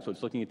or bad. So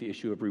it's looking at the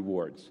issue of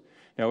rewards.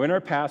 Now, in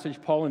our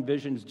passage, Paul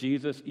envisions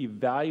Jesus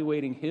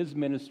evaluating his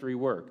ministry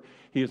work.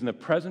 He is in the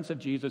presence of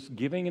Jesus,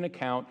 giving an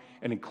account,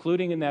 and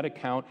including in that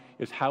account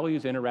is how he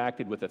has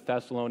interacted with the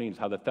Thessalonians,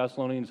 how the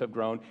Thessalonians have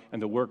grown,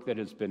 and the work that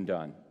has been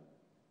done.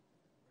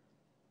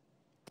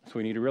 So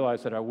we need to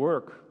realize that our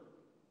work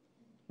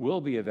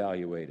will be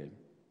evaluated.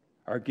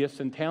 Our gifts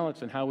and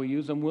talents and how we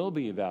use them will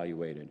be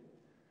evaluated.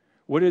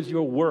 What is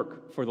your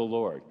work for the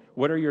Lord?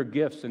 What are your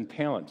gifts and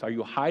talents? Are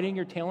you hiding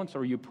your talents, or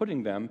are you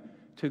putting them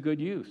to good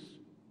use?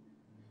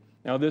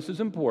 Now, this is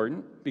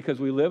important because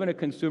we live in a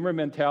consumer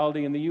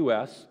mentality in the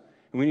U.S.,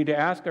 and we need to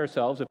ask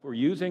ourselves if we're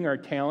using our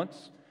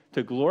talents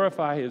to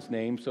glorify his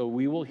name so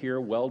we will hear,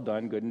 "Well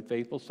done, good and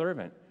faithful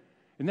servant."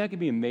 Isn't that going to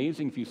be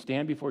amazing if you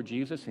stand before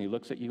Jesus and he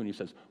looks at you and he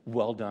says,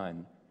 "Well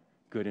done,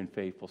 good and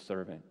faithful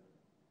servant"?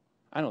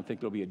 I don't think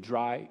there'll be a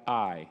dry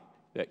eye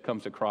that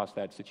comes across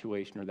that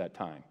situation or that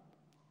time.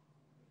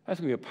 That's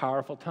going to be a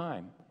powerful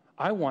time.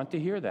 I want to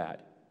hear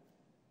that.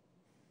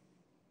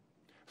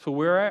 So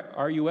where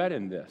are you at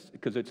in this?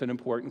 Because it's an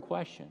important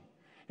question.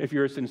 If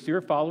you're a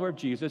sincere follower of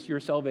Jesus, your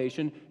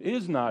salvation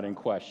is not in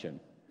question.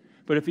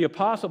 But if the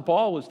Apostle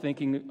Paul was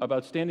thinking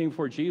about standing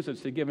before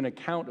Jesus to give an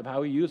account of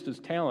how he used his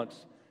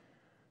talents,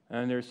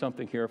 and there's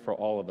something here for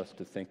all of us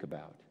to think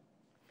about.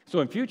 So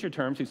in future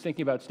terms, he's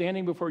thinking about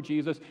standing before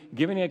Jesus,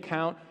 giving an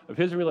account of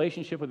his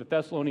relationship with the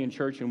Thessalonian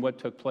church and what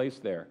took place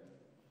there.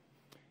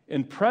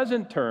 In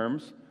present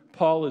terms,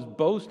 Paul is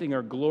boasting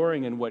or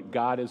glorying in what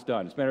God has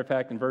done. As a matter of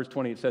fact, in verse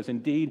 20, it says,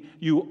 "Indeed,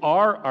 you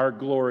are our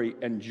glory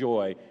and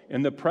joy,"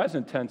 in the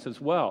present tense as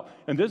well.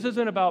 And this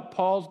isn't about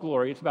Paul's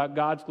glory, it's about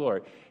God's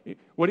glory.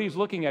 What he's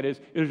looking at is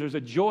there's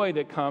a joy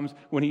that comes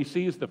when he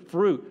sees the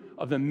fruit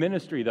of the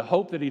ministry, the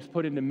hope that he's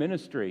put into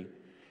ministry.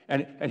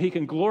 And he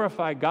can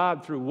glorify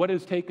God through what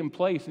has taken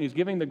place, and he's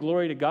giving the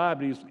glory to God,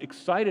 but he's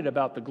excited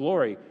about the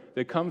glory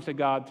that comes to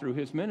God through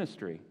his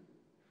ministry.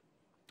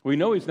 We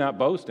know he's not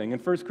boasting. In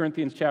 1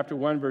 Corinthians chapter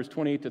 1, verse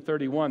 28 to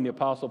 31, the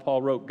Apostle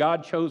Paul wrote,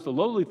 "God chose the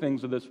lowly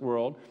things of this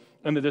world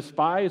and the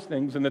despised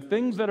things and the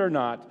things that are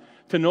not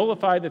to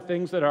nullify the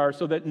things that are,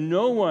 so that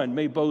no one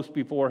may boast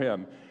before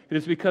him. It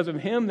is because of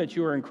him that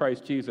you are in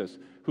Christ Jesus,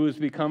 who has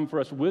become for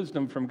us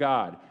wisdom from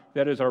God.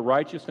 That is our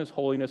righteousness,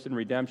 holiness, and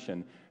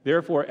redemption.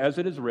 Therefore, as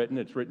it is written,"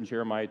 it's written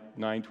Jeremiah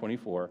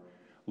 9:24,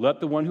 "let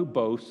the one who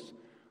boasts,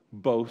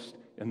 boast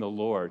in the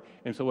Lord."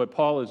 And so what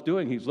Paul is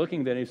doing, he's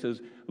looking then, he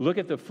says, look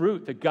at the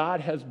fruit that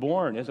God has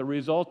borne as a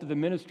result of the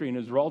ministry and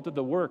as a result of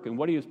the work and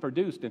what he has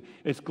produced. And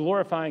it's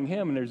glorifying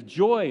him, and there's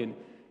joy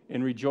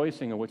in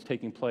rejoicing in what's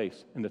taking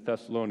place in the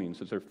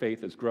Thessalonians as their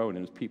faith has grown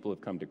and as people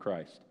have come to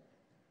Christ.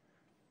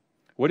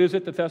 What is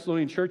it the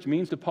Thessalonian church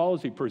means to Paul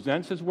as he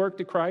presents his work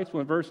to Christ?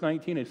 Well, in verse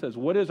 19 it says,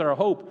 "What is our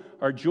hope,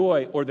 our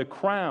joy, or the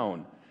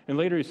crown?" And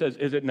later he says,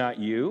 "Is it not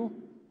you?"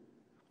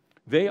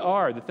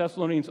 The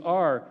Thessalonians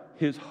are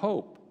his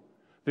hope.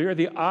 They are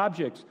the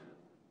objects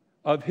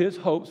of his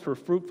hopes for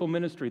fruitful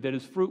ministry, that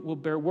his fruit will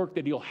bear work,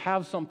 that he'll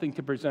have something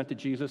to present to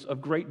Jesus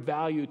of great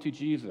value to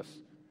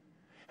Jesus.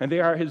 And they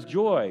are his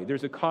joy.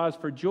 There's a cause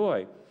for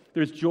joy.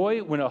 There's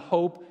joy when a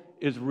hope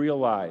is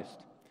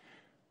realized.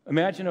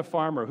 Imagine a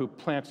farmer who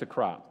plants a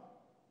crop.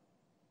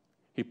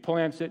 He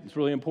plants it. It's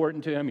really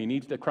important to him. He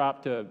needs the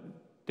crop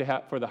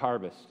for the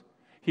harvest.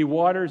 He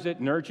waters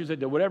it, nurtures it,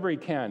 does whatever he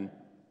can.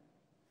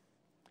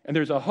 And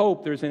there's a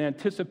hope, there's an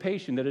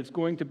anticipation that it's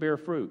going to bear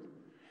fruit.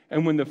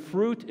 And when the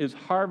fruit is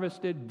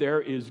harvested,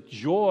 there is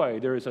joy,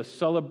 there is a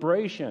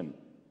celebration.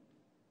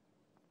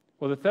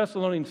 Well, the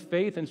Thessalonians'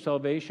 faith and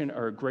salvation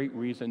are a great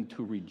reason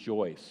to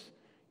rejoice,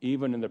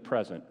 even in the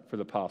present, for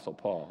the Apostle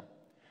Paul.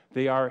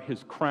 They are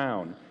his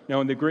crown. Now,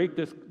 in the Greek,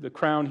 the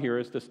crown here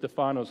is the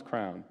Stephanos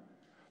crown,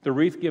 the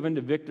wreath given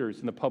to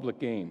victors in the public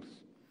games.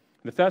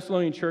 The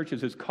Thessalonian church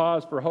is his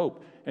cause for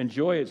hope and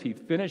joy as he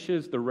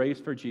finishes the race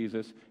for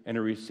Jesus and he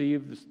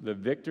receives the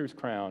victor's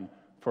crown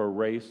for a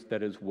race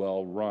that is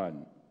well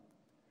run.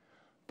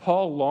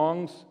 Paul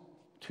longs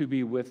to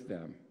be with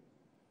them.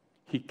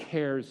 He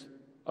cares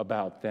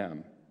about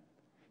them.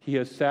 He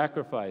has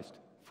sacrificed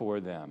for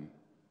them.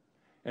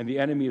 And the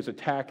enemy is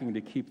attacking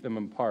to keep them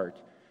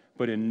apart.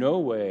 But in no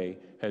way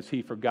has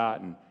he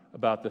forgotten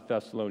about the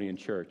Thessalonian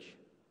church.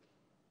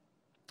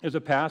 As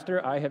a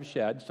pastor, I have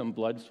shed some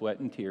blood, sweat,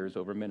 and tears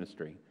over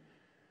ministry.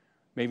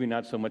 Maybe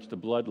not so much the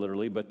blood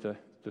literally, but the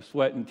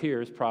sweat and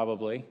tears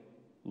probably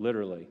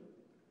literally.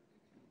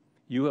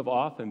 You have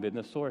often been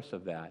the source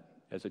of that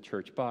as a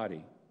church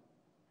body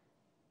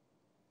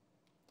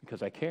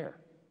because I care.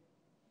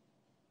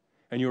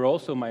 And you're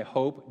also my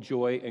hope,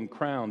 joy, and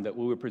crown that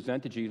will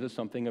present to Jesus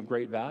something of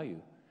great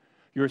value.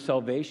 Your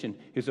salvation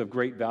is of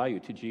great value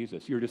to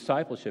Jesus. Your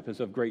discipleship is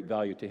of great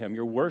value to him.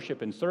 Your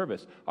worship and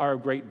service are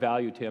of great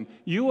value to him.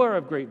 You are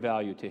of great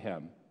value to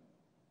him.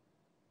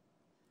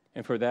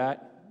 And for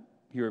that,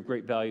 you're of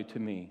great value to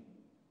me.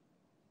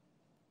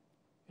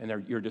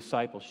 And your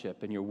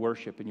discipleship and your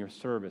worship and your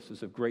service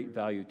is of great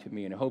value to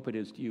me. And I hope it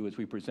is to you as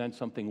we present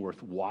something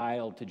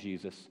worthwhile to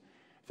Jesus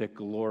that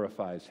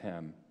glorifies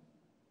him.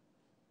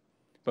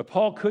 But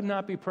Paul could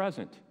not be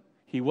present.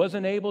 He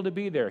wasn't able to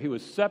be there. He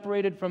was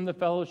separated from the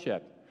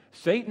fellowship.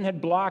 Satan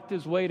had blocked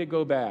his way to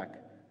go back.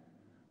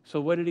 So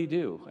what did he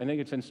do? I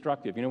think it's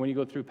instructive. You know, when you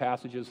go through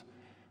passages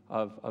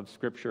of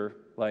Scripture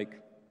like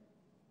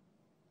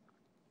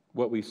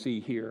what we see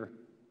here,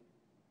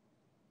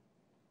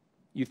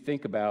 you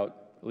think about,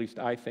 at least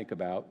I think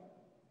about,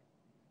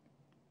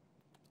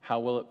 how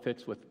well it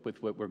fits with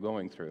what we're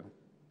going through.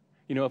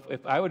 You know,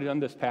 if I would have done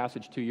this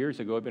passage 2 years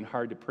ago, it would have been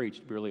hard to preach,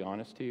 to be really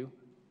honest to you.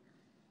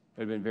 It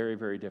would have been very,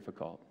 very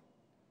difficult.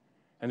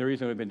 And the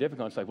reason it would have been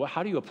difficult, it's like, well,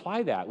 how do you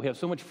apply that? We have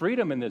so much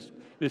freedom in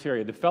this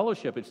area. The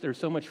fellowship, there's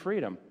so much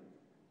freedom.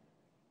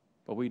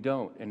 But we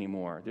don't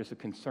anymore. There's a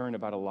concern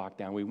about a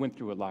lockdown. We went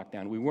through a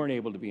lockdown. We weren't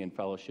able to be in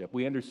fellowship.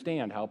 We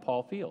understand how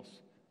Paul feels.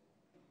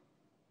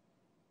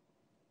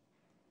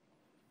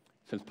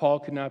 Since Paul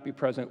could not be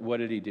present, what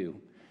did he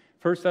do?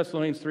 1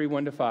 Thessalonians 3,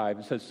 1-5,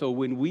 it says, so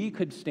when we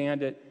could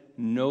stand it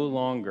no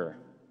longer.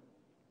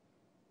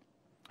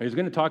 He's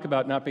going to talk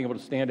about not being able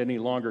to stand any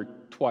longer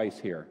twice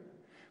here.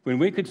 When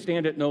we could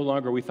stand it no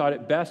longer, we thought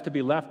it best to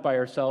be left by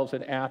ourselves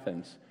in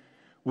Athens.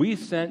 We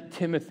sent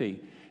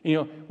Timothy. You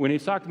know, when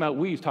he's talking about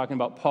we, he's talking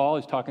about Paul,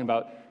 he's talking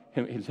about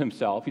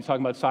himself, he's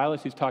talking about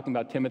Silas, he's talking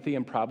about Timothy,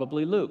 and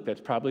probably Luke.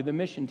 That's probably the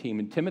mission team.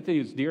 And Timothy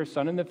is dear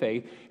son in the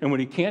faith, and when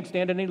he can't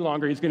stand it any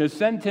longer, he's going to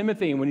send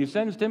Timothy. And when he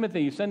sends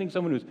Timothy, he's sending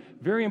someone who's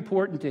very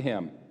important to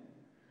him.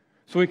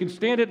 So we can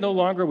stand it no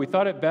longer. We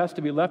thought it best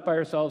to be left by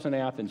ourselves in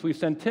Athens. We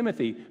send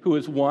Timothy, who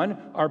is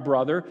 1, our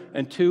brother,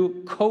 and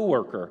 2,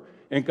 co-worker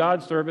in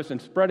God's service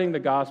and spreading the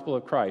gospel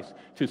of Christ,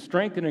 to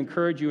strengthen and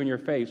encourage you in your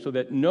faith so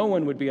that no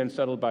one would be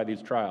unsettled by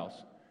these trials.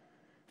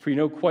 For you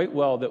know quite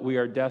well that we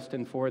are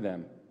destined for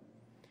them.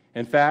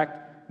 In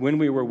fact, when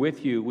we were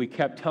with you, we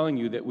kept telling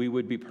you that we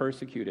would be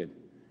persecuted.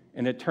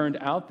 And it turned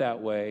out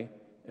that way,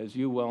 as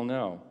you well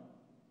know.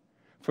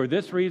 For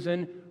this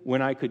reason,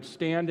 when I could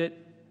stand it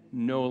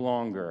no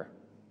longer.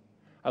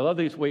 I love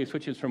these ways it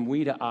switches from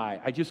we to I.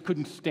 I just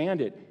couldn't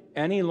stand it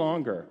any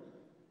longer.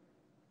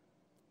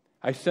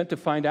 I sent to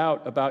find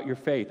out about your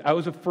faith. I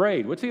was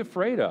afraid. What's he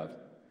afraid of?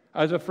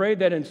 I was afraid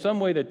that in some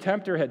way the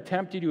tempter had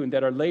tempted you and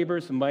that our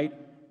labors might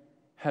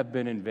have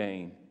been in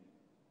vain.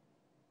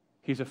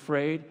 He's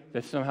afraid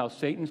that somehow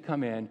Satan's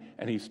come in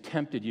and he's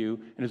tempted you,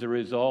 and as a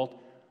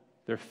result,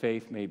 their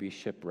faith may be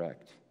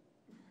shipwrecked.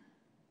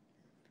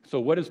 So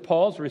what is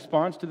Paul's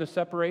response to the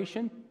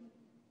separation?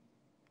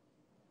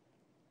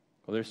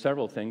 Well, there's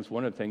several things.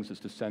 One of the things is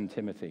to send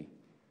Timothy.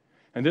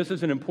 And this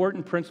is an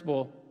important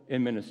principle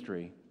in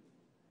ministry.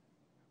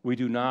 We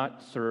do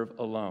not serve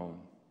alone.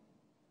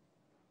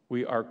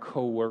 We are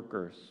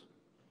co-workers.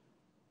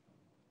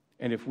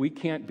 And if we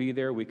can't be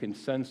there, we can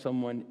send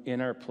someone in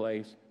our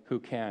place who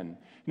can.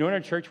 You know, in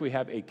our church, we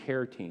have a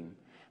care team.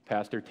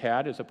 Pastor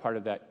Tad is a part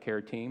of that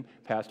care team.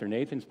 Pastor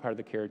Nathan's part of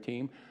the care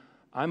team.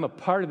 I'm a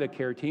part of the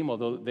care team,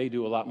 although they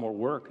do a lot more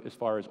work as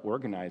far as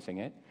organizing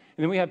it.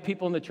 And then we have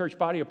people in the church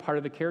body a part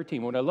of the care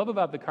team. What I love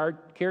about the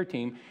care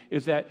team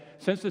is that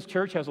since this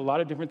church has a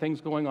lot of different things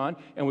going on,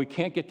 and we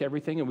can't get to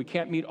everything, and we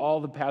can't meet all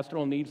the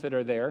pastoral needs that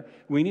are there,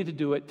 we need to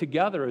do it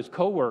together as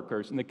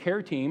co-workers. And the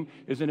care team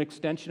is an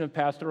extension of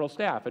pastoral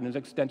staff and an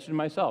extension of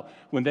myself.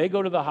 When they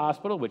go to the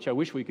hospital, which I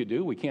wish we could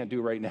do, we can't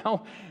do right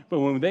now, but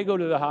when they go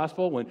to the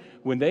hospital,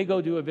 when they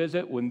go do a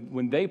visit,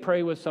 when they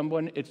pray with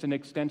someone, it's an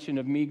extension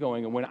of me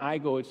going. And when I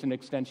go, it's an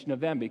extension of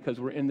them because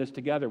we're in this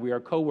together. We are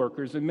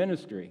co-workers in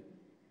ministry.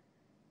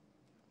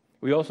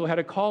 We also had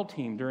a call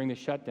team during the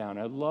shutdown.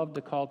 I loved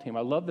the call team.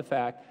 I love the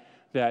fact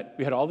that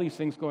we had all these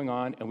things going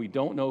on, and we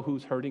don't know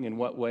who's hurting in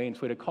what way. And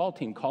so we had a call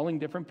team calling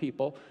different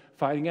people,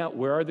 finding out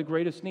where are the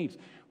greatest needs.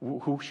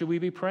 Who should we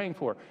be praying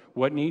for?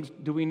 What needs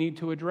do we need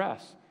to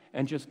address?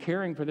 And just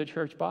caring for the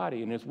church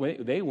body. And as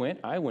they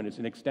went, I went. It's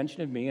an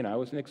extension of me, and I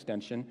was an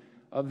extension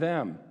of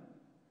them.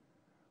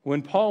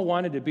 When Paul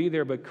wanted to be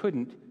there but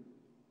couldn't,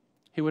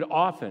 he would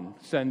often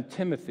send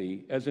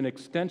Timothy as an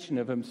extension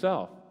of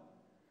himself.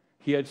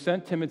 He had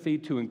sent Timothy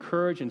to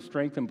encourage and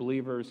strengthen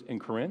believers in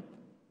Corinth,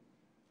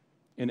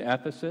 in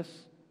Ephesus,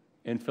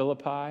 in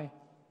Philippi,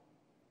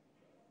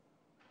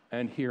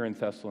 and here in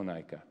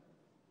Thessalonica.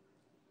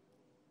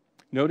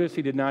 Notice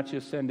he did not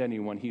just send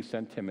anyone, he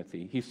sent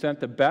Timothy. He sent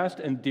the best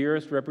and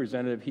dearest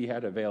representative he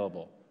had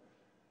available.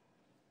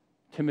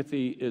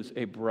 Timothy is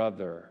a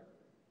brother,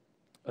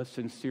 a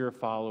sincere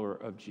follower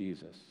of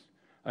Jesus.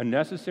 A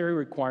necessary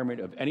requirement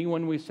of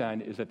anyone we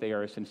send is that they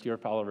are a sincere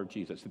follower of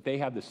Jesus, that they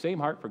have the same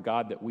heart for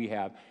God that we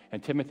have,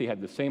 and Timothy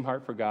had the same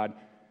heart for God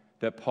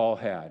that Paul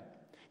had.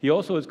 He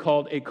also is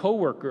called a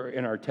co-worker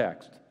in our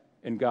text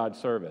in God's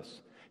service.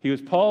 He was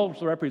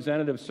Paul's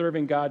representative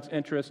serving God's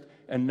interest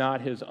and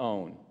not his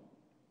own.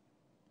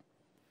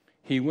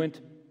 He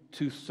went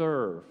to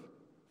serve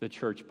the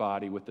church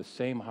body with the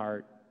same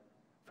heart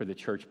for the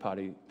church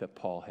body that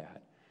Paul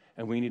had.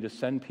 And we need to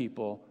send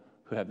people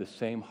who have the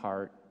same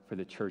heart for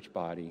the church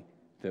body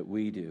that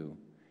we do.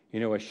 You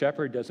know, a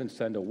shepherd doesn't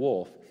send a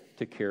wolf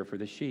to care for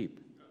the sheep.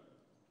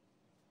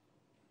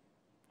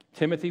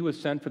 Timothy was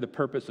sent for the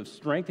purpose of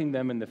strengthening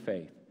them in the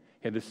faith.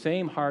 He had the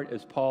same heart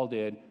as Paul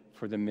did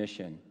for the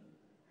mission.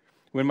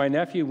 When my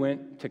nephew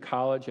went to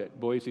college at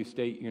Boise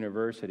State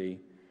University,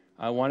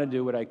 I want to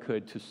do what I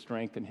could to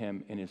strengthen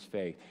him in his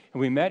faith. And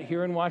we met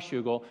here in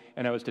Washougal,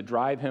 and I was to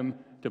drive him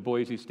to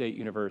Boise State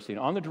University. And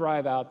on the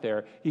drive out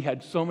there, he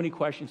had so many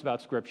questions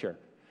about Scripture.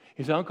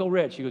 He said, Uncle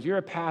Rich, he goes, you're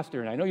a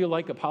pastor, and I know you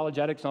like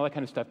apologetics and all that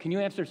kind of stuff. Can you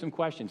answer some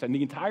questions? And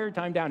the entire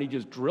time down, he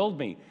just drilled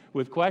me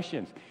with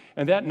questions.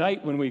 And that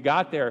night when we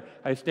got there,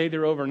 I stayed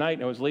there overnight,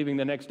 and I was leaving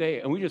the next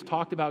day. And we just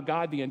talked about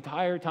God the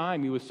entire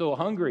time. He was so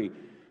hungry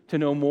to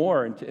know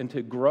more and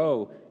to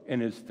grow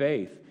in his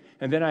faith.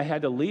 And then I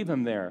had to leave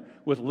him there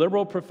with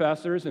liberal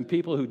professors and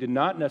people who did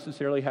not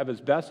necessarily have his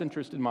best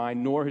interest in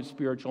mind nor his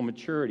spiritual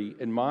maturity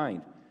in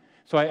mind.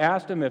 So I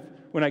asked him if,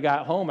 when I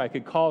got home, I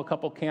could call a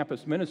couple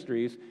campus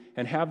ministries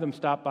and have them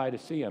stop by to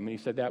see him. And he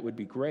said that would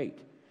be great.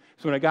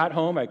 So when I got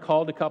home, I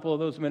called a couple of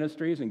those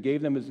ministries and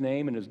gave them his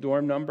name and his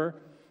dorm number.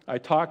 I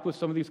talked with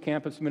some of these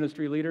campus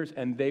ministry leaders,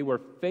 and they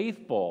were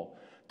faithful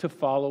to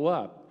follow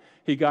up.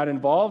 He got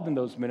involved in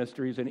those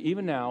ministries, and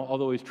even now,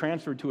 although he's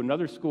transferred to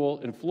another school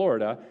in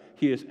Florida,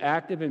 he is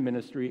active in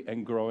ministry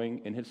and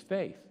growing in his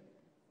faith.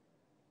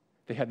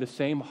 They had the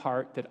same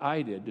heart that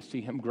I did to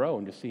see him grow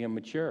and to see him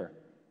mature.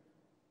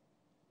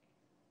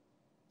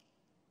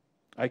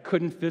 I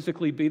couldn't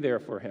physically be there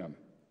for him,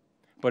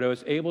 but I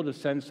was able to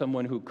send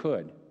someone who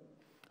could.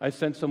 I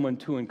sent someone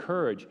to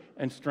encourage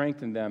and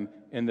strengthen them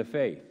in the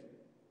faith.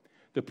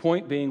 The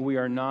point being, we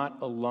are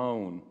not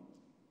alone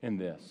in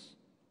this.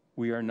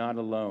 We are not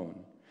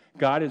alone.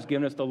 God has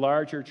given us the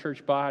larger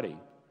church body.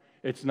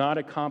 It's not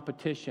a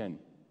competition.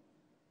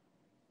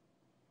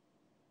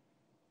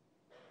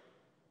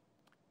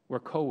 We're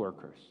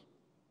co-workers.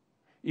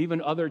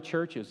 Even other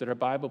churches that are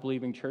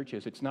Bible-believing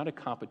churches, it's not a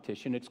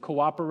competition, it's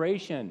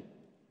cooperation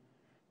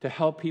to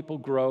help people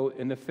grow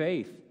in the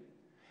faith.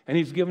 And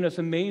he's given us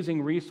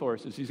amazing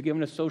resources. He's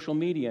given us social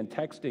media and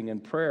texting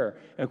and prayer,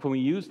 and when we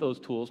use those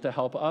tools to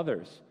help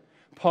others.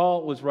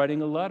 Paul was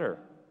writing a letter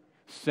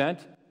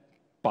sent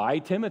by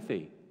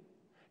Timothy.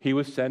 He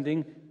was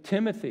sending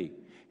Timothy.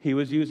 He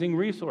was using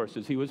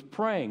resources. He was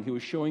praying. He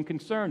was showing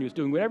concern. He was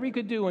doing whatever he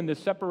could do in this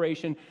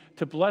separation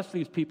to bless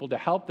these people, to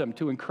help them,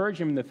 to encourage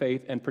them in the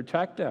faith and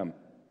protect them.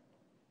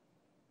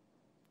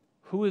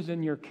 Who is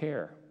in your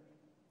care?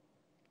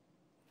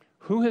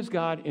 Who has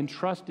God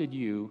entrusted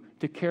you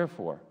to care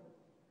for?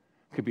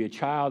 It could be a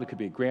child, it could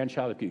be a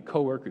grandchild, it could be a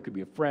coworker, it could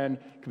be a friend,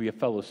 it could be a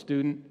fellow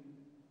student.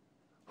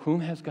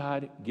 Whom has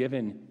God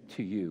given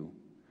to you?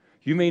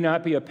 You may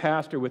not be a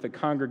pastor with a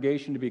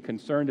congregation to be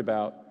concerned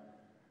about,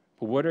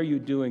 but what are you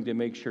doing to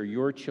make sure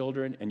your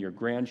children and your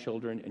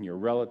grandchildren and your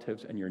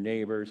relatives and your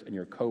neighbors and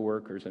your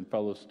coworkers and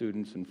fellow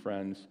students and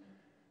friends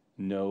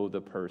know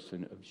the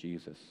person of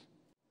Jesus?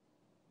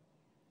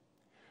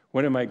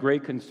 One of my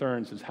great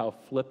concerns is how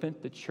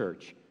flippant the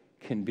church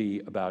can be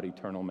about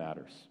eternal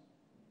matters.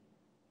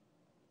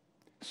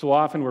 So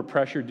often we're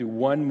pressured to do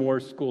one more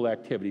school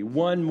activity,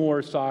 one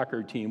more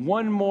soccer team,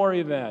 one more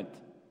event.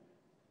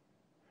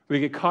 We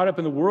get caught up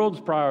in the world's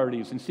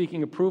priorities and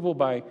seeking approval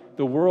by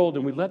the world,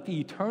 and we let the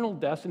eternal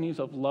destinies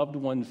of loved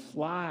ones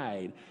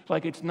slide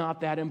like it's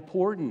not that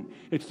important.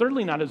 It's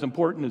certainly not as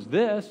important as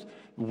this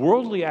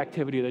worldly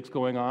activity that's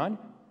going on.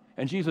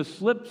 And Jesus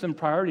slips in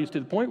priorities to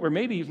the point where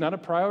maybe he's not a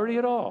priority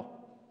at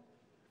all.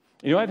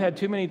 You know, I've had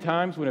too many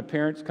times when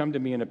parents come to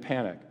me in a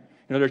panic.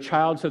 You know, their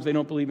child says they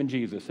don't believe in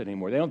Jesus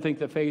anymore. They don't think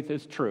that faith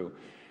is true.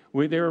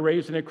 They were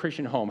raised in a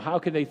Christian home. How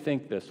could they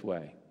think this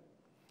way?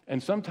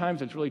 And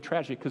sometimes it's really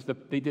tragic because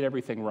they did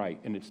everything right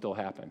and it still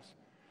happens.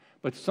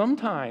 But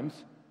sometimes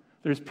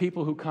there's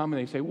people who come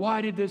and they say,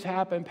 why did this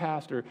happen,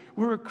 Pastor?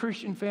 We're a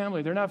Christian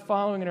family. They're not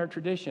following in our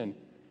tradition.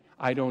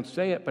 I don't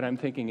say it, but I'm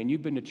thinking, and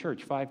you've been to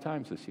church 5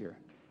 times this year.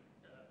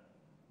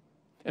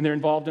 And they're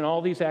involved in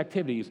all these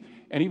activities.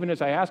 And even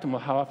as I asked them,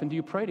 well, how often do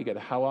you pray together?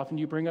 How often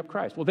do you bring up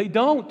Christ? Well, they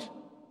don't.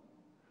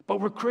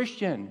 But we're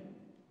Christian.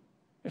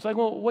 It's like,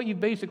 well, what you've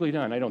basically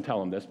done, I don't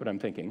tell them this, but I'm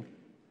thinking,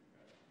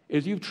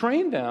 is you've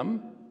trained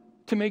them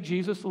to make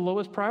Jesus the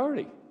lowest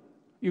priority.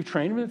 You've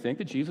trained them to think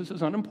that Jesus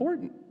is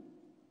unimportant.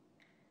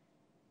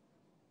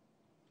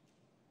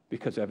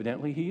 Because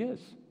evidently he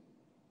is.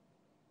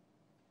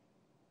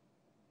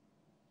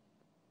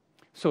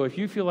 So if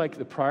you feel like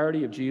the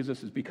priority of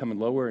Jesus is becoming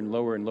lower and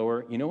lower and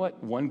lower, you know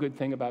what one good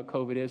thing about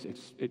COVID is?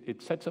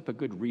 It sets up a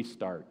good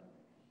restart,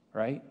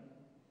 right?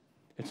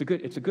 It's a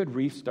good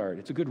restart.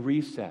 It's a good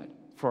reset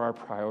for our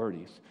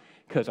priorities.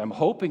 Because I'm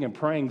hoping and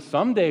praying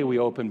someday we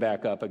open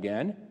back up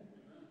again.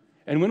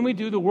 And when we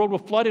do, the world will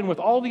flood in with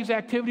all these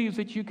activities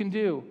that you can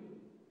do.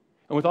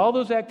 And with all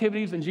those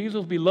activities, then Jesus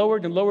will be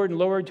lowered and lowered and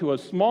lowered to a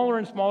smaller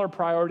and smaller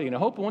priority. And I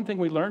hope one thing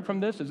we learn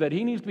from this is that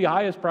he needs to be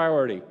highest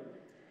priority.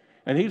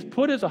 And he's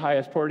put as the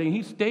highest priority, and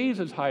he stays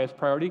as highest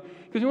priority.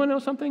 Because you want to know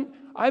something?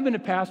 I've been a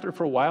pastor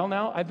for a while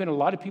now. I've been a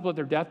lot of people at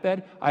their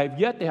deathbed. I have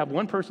yet to have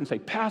one person say,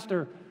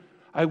 Pastor,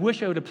 I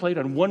wish I would have played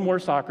on one more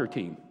soccer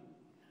team.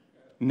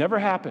 Never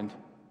happened.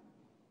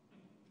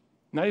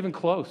 Not even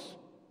close.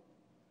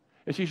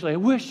 It's usually, I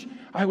wish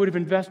I would have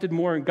invested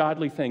more in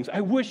godly things.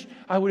 I wish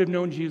I would have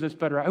known Jesus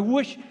better. I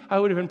wish I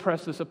would have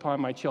impressed this upon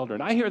my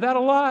children. I hear that a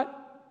lot.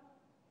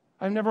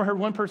 I've never heard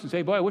one person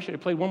say, boy, I wish I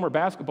had played one more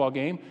basketball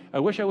game. I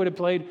wish I would have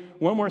played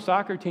one more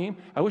soccer team.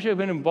 I wish I had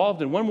been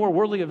involved in one more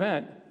worldly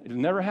event. It has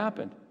never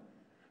happened.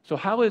 So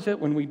how is it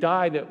when we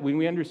die that when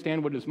we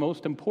understand what is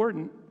most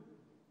important,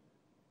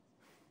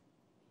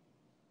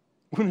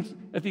 when it's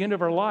at the end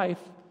of our life,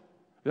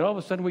 that all of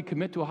a sudden we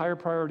commit to a higher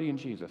priority in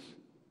Jesus?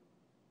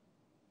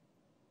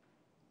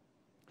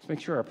 Let's make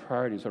sure our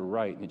priorities are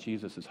right and that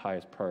Jesus is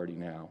highest priority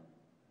now.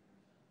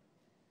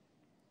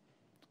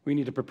 We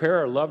need to prepare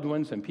our loved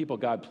ones and people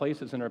God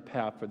places in our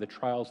path for the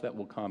trials that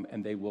will come,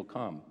 and they will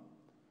come.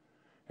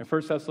 In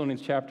 1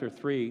 Thessalonians chapter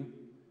 3,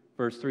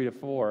 verse 3 to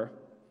 4,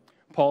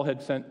 Paul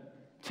had sent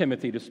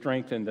Timothy to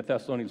strengthen the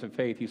Thessalonians in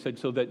faith. He said,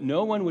 so that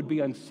no one would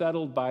be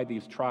unsettled by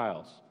these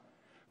trials.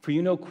 For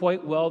you know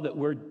quite well that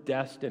we're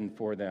destined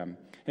for them.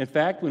 In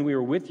fact, when we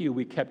were with you,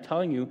 we kept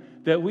telling you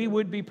that we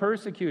would be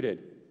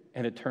persecuted.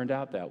 And it turned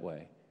out that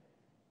way,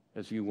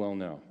 as you well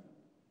know.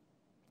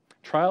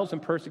 Trials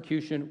and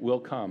persecution will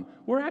come.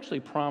 We're actually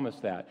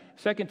promised that.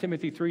 2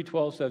 Timothy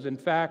 3:12 says, in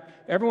fact,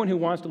 everyone who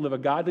wants to live a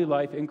godly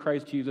life in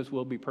Christ Jesus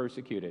will be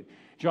persecuted.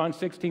 John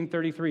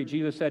 16:33,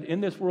 Jesus said,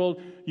 in this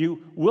world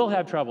you will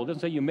have trouble. It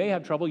doesn't say you may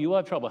have trouble, you will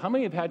have trouble. How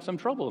many have had some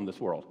trouble in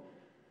this world?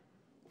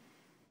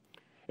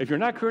 If you're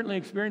not currently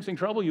experiencing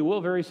trouble, you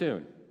will very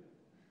soon.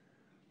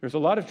 There's a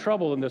lot of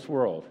trouble in this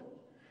world.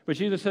 But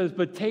Jesus says,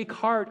 but take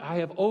heart, I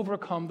have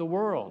overcome the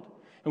world.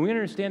 And we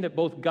understand that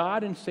both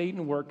God and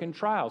Satan work in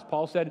trials.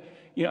 Paul said,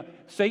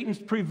 Satan's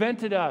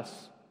prevented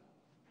us.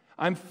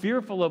 I'm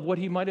fearful of what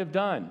he might have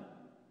done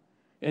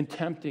in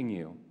tempting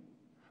you.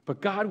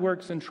 But God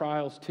works in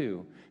trials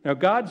too. Now,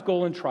 God's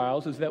goal in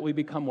trials is that we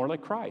become more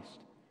like Christ.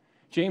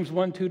 James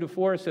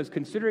 1:2-4 says,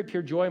 consider it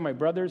pure joy, my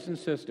brothers and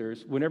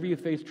sisters, whenever you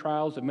face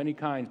trials of many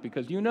kinds,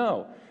 because you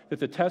know that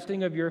the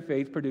testing of your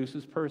faith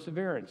produces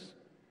perseverance.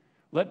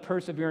 Let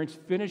perseverance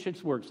finish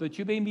its work so that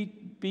you may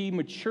be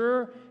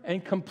mature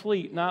and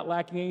complete, not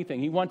lacking anything.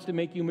 He wants to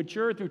make you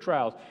mature through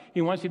trials.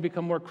 He wants you to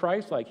become more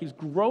Christ-like. He's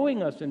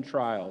growing us in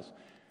trials.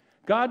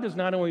 God does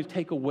not always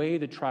take away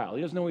the trial.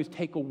 He doesn't always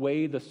take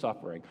away the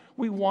suffering.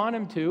 We want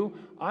him to.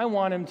 I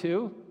want him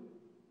to.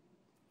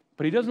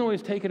 But he doesn't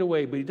always take it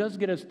away, but he does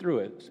get us through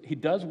it. He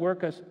does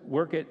work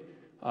it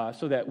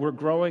so that we're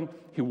growing.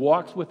 He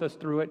walks with us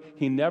through it.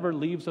 He never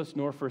leaves us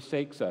nor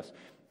forsakes us.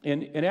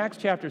 In Acts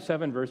chapter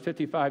 7, verse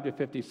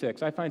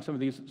 55-56, I find some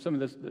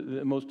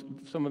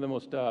of the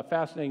most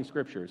fascinating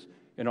scriptures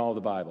in all of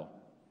the Bible.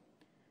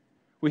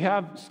 We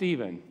have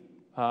Stephen.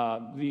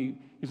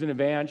 He's an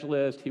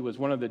evangelist. He was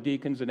one of the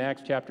deacons in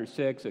Acts chapter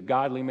 6, a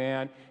godly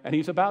man, and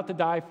he's about to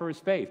die for his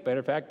faith. Matter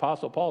of fact,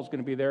 Apostle Paul is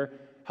going to be there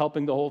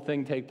helping the whole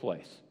thing take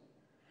place.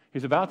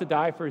 He's about to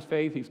die for his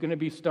faith. He's going to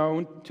be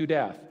stoned to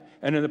death.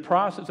 And in the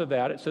process of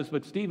that, it says,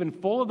 but Stephen,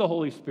 full of the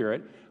Holy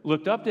Spirit,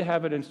 looked up to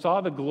heaven and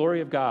saw the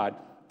glory of God,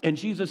 and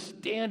Jesus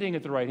standing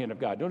at the right hand of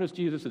God. Notice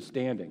Jesus is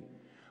standing.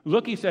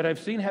 Look, he said, I've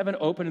seen heaven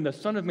open and the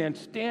Son of Man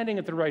standing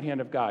at the right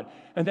hand of God.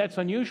 And that's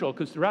unusual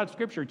because throughout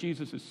Scripture,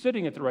 Jesus is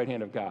sitting at the right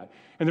hand of God.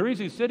 And the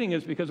reason he's sitting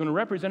is because when a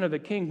representative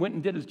of the king went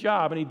and did his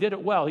job and he did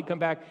it well, he'd come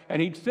back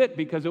and he'd sit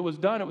because it was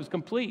done, it was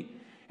complete.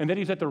 And that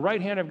he's at the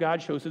right hand of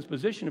God shows his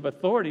position of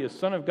authority as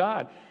Son of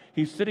God.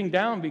 He's sitting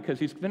down because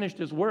he's finished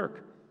his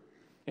work.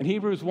 In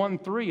Hebrews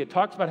 1:3, it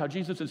talks about how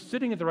Jesus is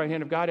sitting at the right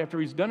hand of God after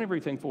he's done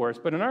everything for us.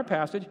 But in our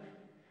passage,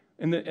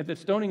 at the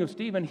stoning of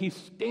Stephen, he's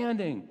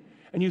standing,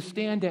 and you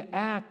stand to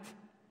act.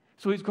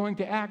 So he's going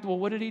to act. Well,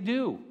 what did he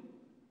do?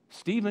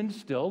 Stephen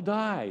still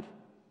died.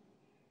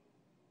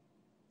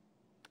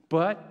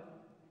 But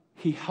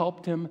he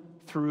helped him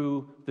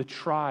through the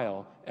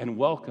trial and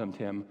welcomed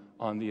him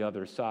on the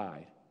other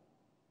side.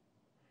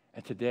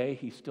 And today,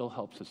 he still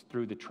helps us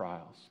through the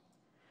trials.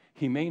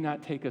 He may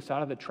not take us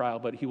out of the trial,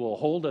 but he will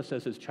hold us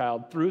as his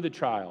child through the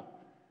trial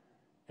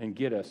and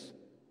get us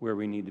where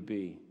we need to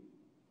be.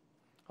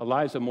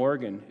 Eliza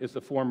Morgan is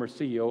the former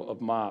CEO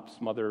of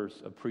MOPS,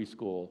 Mothers of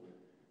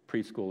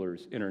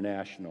Preschoolers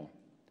International.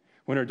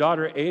 When her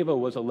daughter Ava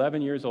was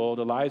 11 years old,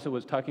 Eliza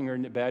was tucking her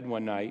into bed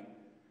one night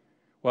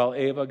while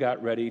Ava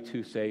got ready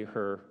to say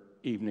her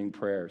evening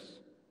prayers.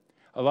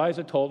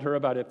 Eliza told her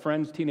about a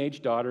friend's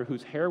teenage daughter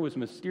whose hair was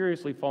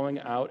mysteriously falling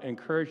out and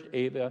encouraged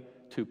Ava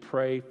to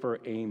pray for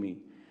Amy.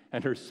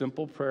 And her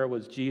simple prayer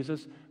was,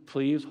 Jesus,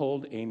 please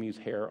hold Amy's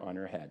hair on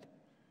her head.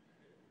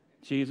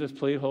 Jesus,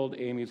 please hold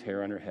Amy's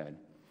hair on her head.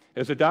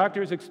 As the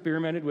doctors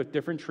experimented with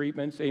different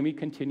treatments, Amy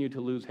continued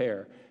to lose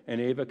hair, and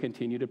Ava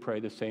continued to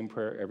pray the same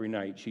prayer every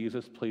night.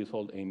 Jesus, please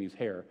hold Amy's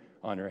hair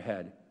on her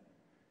head.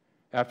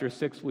 After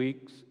 6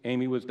 weeks,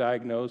 Amy was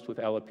diagnosed with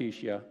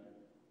alopecia,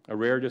 a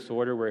rare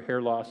disorder where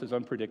hair loss is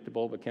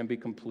unpredictable but can be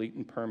complete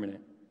and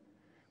permanent.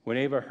 When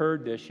Ava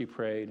heard this, she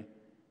prayed,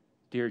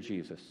 Dear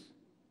Jesus,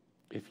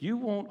 if you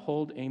won't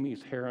hold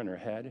Amy's hair on her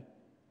head,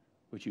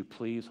 would you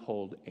please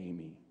hold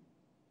Amy?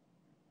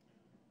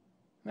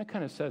 And that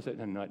kind of says it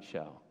in a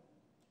nutshell.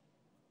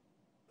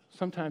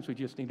 Sometimes we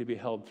just need to be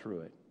held through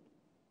it,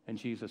 and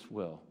Jesus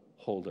will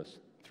hold us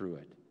through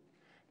it.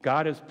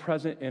 God is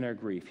present in our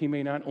grief. He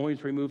may not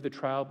always remove the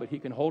trial, but he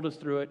can hold us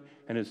through it,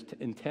 and his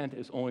intent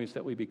is always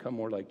that we become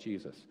more like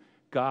Jesus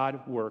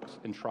God works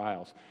in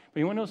trials. But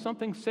you want to know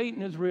something?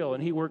 Satan is real,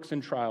 and he works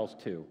in trials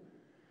too.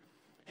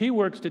 He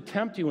works to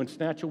tempt you and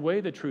snatch away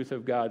the truth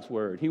of God's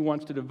word. He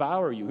wants to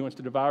devour you. He wants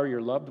to devour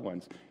your loved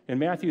ones. In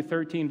Matthew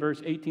 13,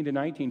 verse 18 to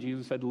 19,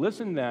 Jesus said,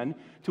 "Listen then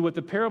to what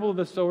the parable of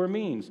the sower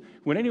means.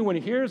 When anyone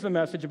hears the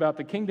message about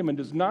the kingdom and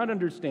does not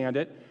understand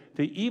it,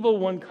 the evil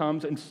one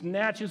comes and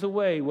snatches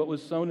away what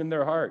was sown in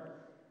their heart.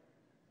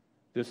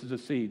 This is a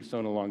seed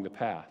sown along the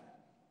path."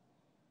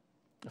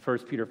 1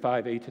 Peter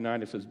 5, 8 to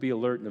 9, it says, "Be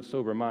alert and of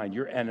sober mind.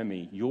 Your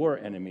enemy,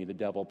 the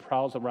devil,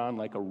 prowls around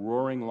like a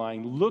roaring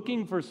lion,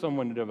 looking for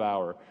someone to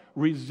devour.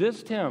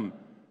 Resist him,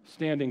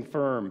 standing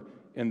firm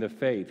in the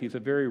faith." He's a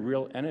very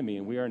real enemy,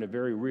 and we are in a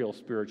very real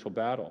spiritual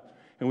battle.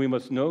 And we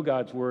must know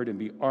God's word and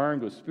be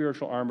armed with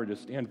spiritual armor to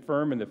stand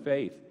firm in the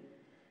faith.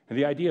 And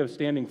the idea of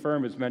standing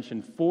firm is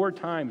mentioned 4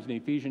 times in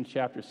Ephesians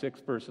chapter 6,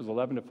 verses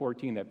 11 to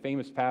 14, that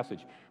famous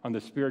passage on the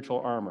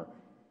spiritual armor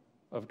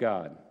of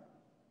God.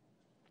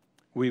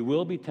 We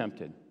will be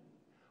tempted.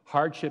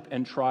 Hardship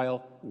and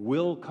trial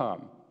will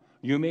come.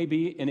 You may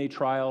be in a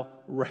trial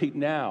right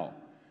now.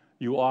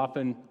 You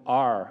often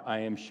are, I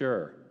am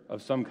sure,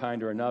 of some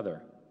kind or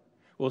another.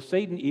 Well,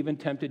 Satan even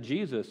tempted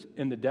Jesus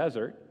in the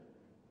desert.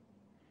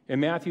 In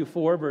Matthew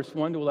 4, verse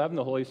 1 to 11,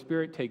 the Holy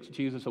Spirit takes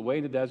Jesus away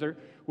in the desert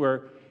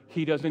where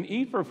he doesn't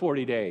eat for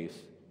 40 days.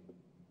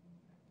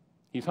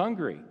 He's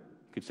hungry.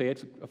 You could say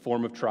it's a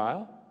form of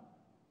trial.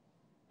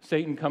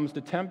 Satan comes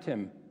to tempt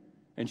him.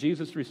 And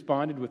Jesus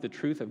responded with the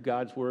truth of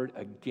God's word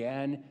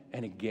again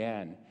and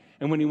again.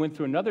 And when he went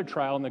through another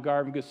trial in the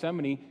Garden of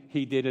Gethsemane,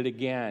 he did it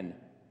again.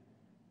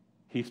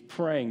 He's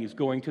praying. He's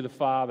going to the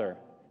Father.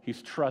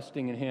 He's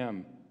trusting in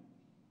him.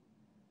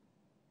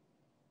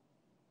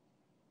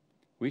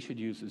 We should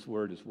use his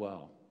word as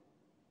well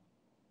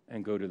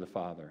and go to the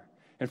Father.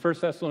 In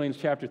 1 Thessalonians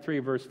chapter 3,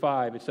 verse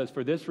 5, it says,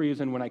 "For this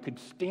reason, when I could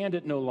stand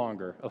it no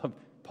longer," I love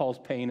Paul's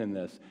pain in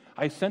this,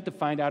 "I sent to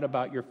find out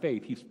about your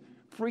faith." He's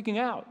freaking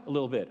out a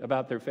little bit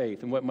about their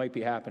faith and what might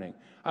be happening.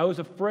 "I was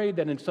afraid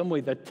that in some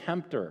way the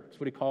tempter," that's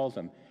what he calls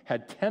him,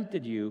 "had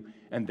tempted you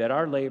and that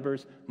our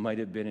labors might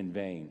have been in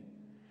vain."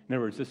 In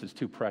other words, this is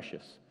too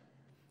precious.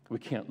 We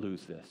can't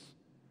lose this.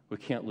 We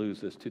can't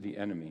lose this to the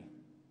enemy.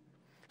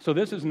 So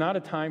this is not a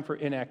time for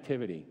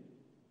inactivity.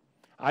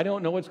 I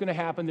don't know what's going to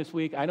happen this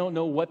week. I don't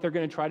know what they're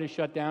going to try to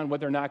shut down, what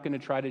they're not going to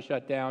try to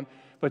shut down,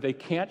 but they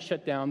can't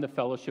shut down the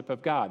fellowship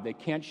of God. They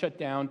can't shut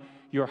down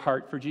your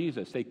heart for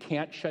Jesus. They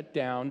can't shut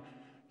down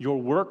your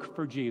work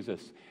for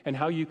Jesus and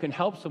how you can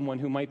help someone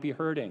who might be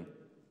hurting.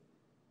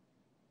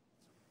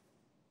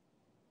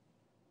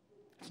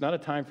 It's not a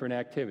time for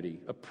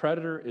inactivity. A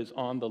predator is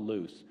on the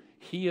loose.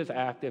 He is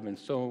active, and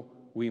so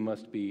we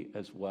must be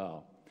as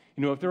well.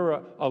 You know, if there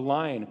were a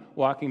lion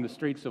walking the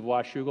streets of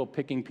Washougal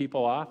picking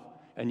people off,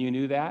 and you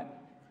knew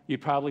that,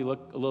 you'd probably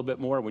look a little bit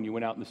more when you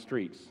went out in the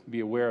streets.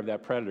 Be aware of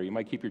that predator. You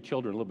might keep your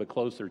children a little bit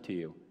closer to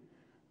you.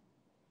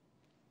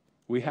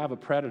 We have a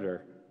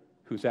predator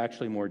who's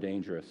actually more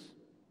dangerous.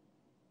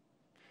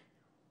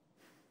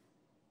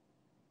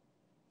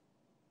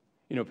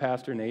 You know,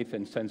 Pastor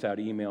Nathan sends out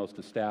emails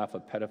to staff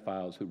of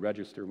pedophiles who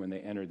register when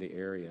they enter the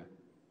area.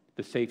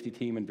 The safety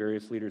team and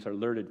various leaders are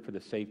alerted for the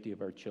safety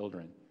of our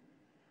children.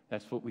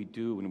 That's what we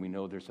do when we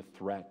know there's a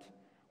threat.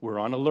 We're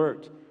on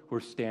alert. We're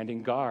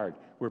standing guard.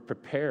 We're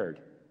prepared.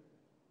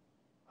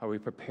 Are we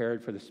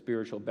prepared for the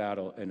spiritual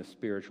battle and a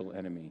spiritual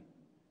enemy?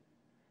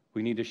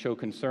 We need to show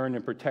concern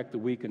and protect the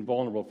weak and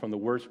vulnerable from the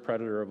worst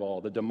predator of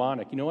all, the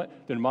demonic. You know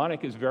what? The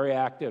demonic is very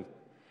active.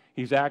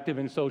 He's active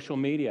in social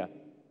media.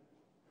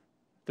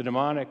 The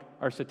demonic,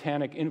 our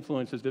satanic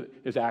influence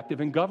is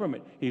active in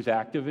government. He's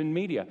active in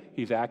media.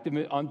 He's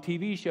active on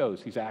TV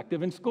shows. He's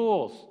active in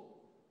schools.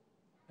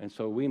 And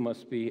so we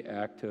must be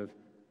active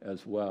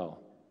as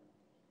well.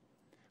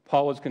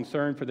 Paul was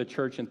concerned for the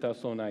church in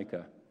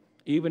Thessalonica.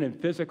 Even in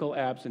physical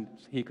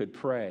absence, he could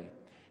pray.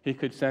 He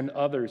could send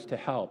others to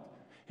help.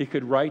 He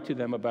could write to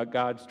them about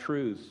God's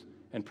truths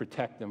and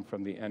protect them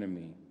from the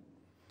enemy.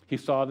 He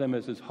saw them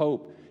as his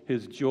hope,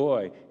 his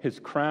joy, his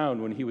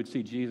crown when he would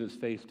see Jesus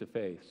face to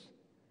face.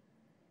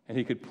 And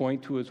he could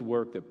point to his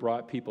work that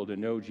brought people to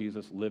know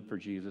Jesus, live for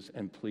Jesus,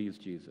 and please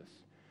Jesus.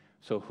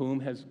 So whom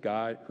has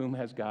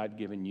God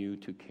given you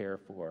to care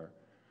for?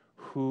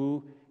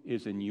 Who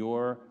is in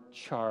your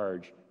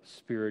charge,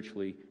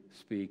 spiritually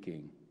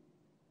speaking?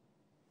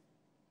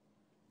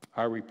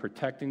 Are we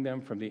protecting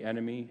them from the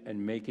enemy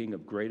and making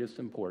of greatest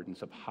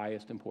importance, of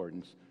highest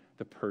importance,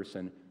 the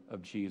person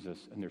of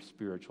Jesus and their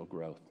spiritual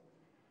growth?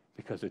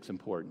 Because it's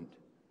important.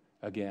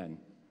 Again,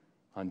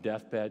 on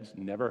deathbeds,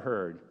 never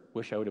heard,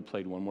 wish I would have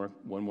played one more,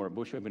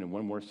 wish I would have been in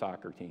one more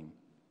soccer team.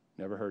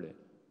 Never heard it.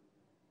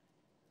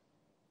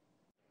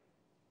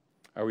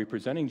 Are we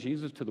presenting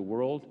Jesus to the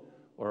world,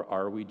 or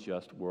are we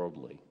just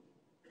worldly?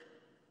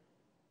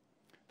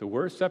 The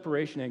worst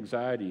separation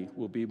anxiety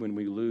will be when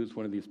we lose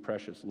one of these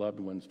precious loved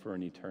ones for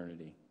an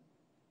eternity.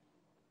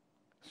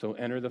 So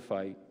enter the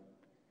fight,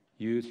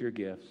 use your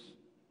gifts,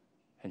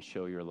 and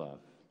show your love.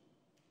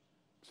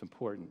 It's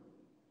important.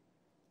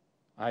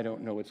 I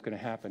don't know what's going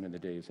to happen in the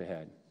days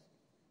ahead.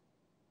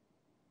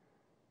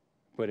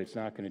 but it's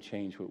not going to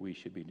change what we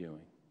should be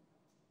doing.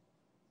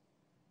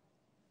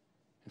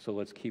 And so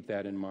let's keep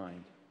that in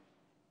mind.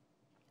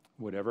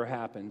 Whatever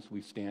happens,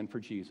 we stand for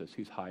Jesus,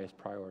 who's highest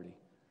priority.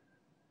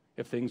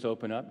 If things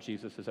open up,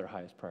 Jesus is our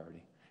highest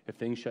priority. If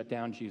things shut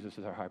down, Jesus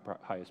is our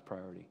highest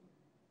priority.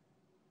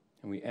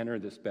 And we enter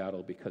this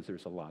battle because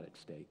there's a lot at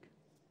stake.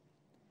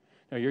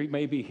 Now, you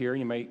may be here and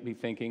you might be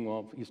thinking,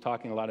 well, he's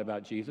talking a lot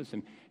about Jesus,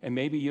 and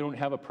maybe you don't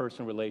have a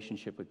personal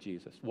relationship with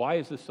Jesus. Why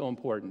is this so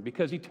important?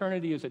 Because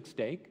eternity is at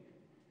stake.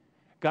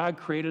 God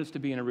created us to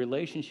be in a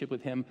relationship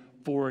with him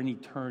for an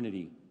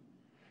eternity.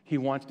 He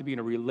wants to be in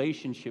a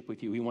relationship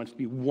with you. He wants to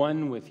be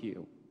one with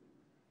you.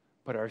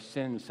 But our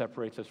sin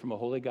separates us from a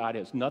holy God. It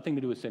has nothing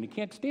to do with sin. He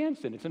can't stand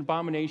sin. It's an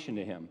abomination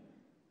to him.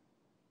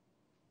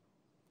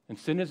 And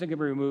sin isn't going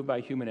to be removed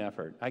by human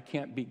effort. I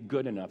can't be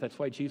good enough. That's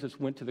why Jesus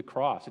went to the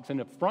cross. It's an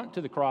affront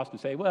to the cross to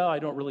say, well, I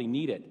don't really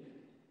need it.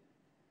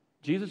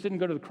 Jesus didn't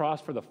go to the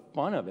cross for the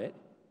fun of it.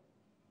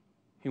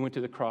 He went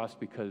to the cross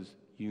because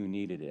you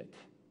needed it.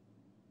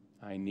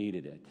 I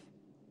needed it.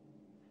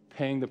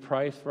 Paying the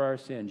price for our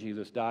sin,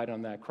 Jesus died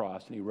on that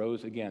cross, and he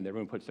rose again.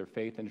 Everyone puts their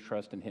faith and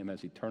trust in him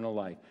as eternal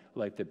life,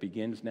 life that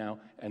begins now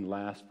and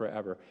lasts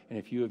forever. And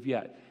if you have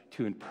yet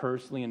to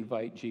personally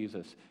invite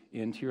Jesus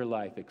into your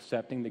life,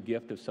 accepting the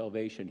gift of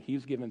salvation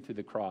he's given through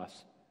the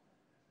cross,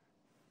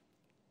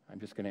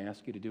 I'm just going to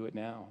ask you to do it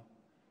now.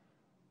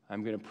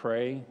 I'm going to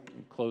pray,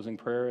 closing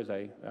prayer as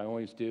I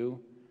always do,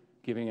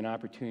 giving an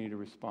opportunity to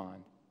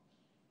respond.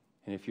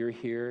 And if you're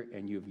here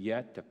and you've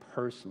yet to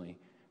personally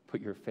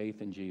put your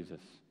faith in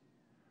Jesus,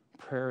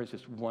 prayer is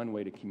just one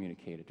way to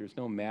communicate it. There's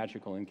no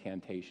magical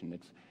incantation.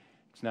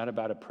 It's not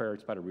about a prayer.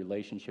 It's about a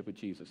relationship with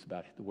Jesus,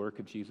 about the work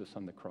of Jesus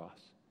on the cross.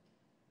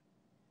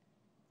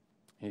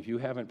 And if you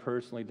haven't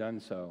personally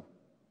done so,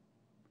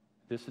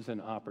 this is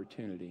an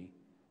opportunity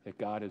that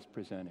God is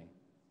presenting.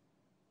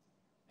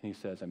 And he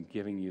says, I'm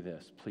giving you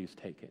this. Please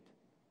take it.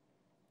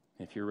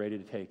 And if you're ready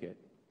to take it,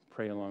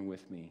 pray along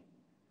with me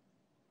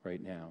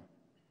right now.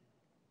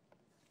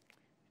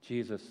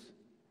 Jesus,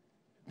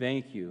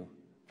 thank you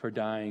for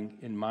dying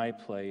in my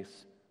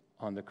place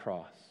on the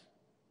cross.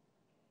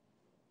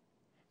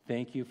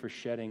 Thank you for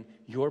shedding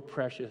your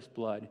precious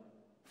blood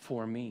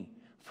for me,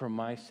 for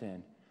my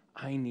sin.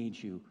 I need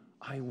you.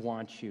 I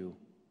want you.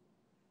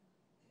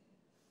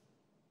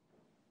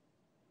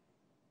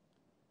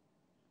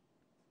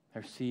 I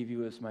receive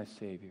you as my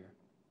Savior.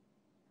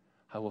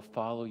 I will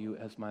follow you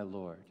as my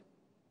Lord.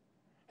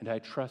 And I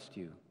trust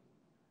you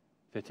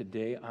that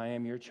today I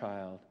am your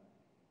child,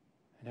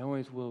 and I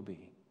always will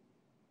be.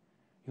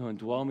 You'll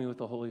indwell me with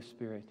the Holy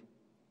Spirit.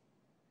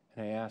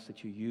 And I ask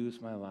that you use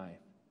my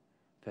life,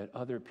 that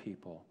other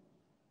people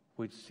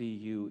would see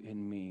you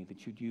in me,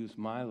 that you'd use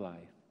my life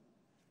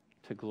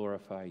to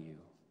glorify you.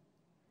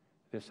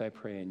 This I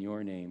pray in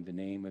your name, the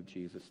name of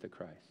Jesus the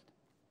Christ.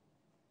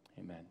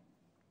 Amen.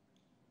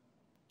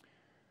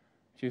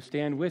 Would you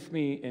stand with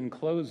me in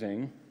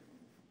closing?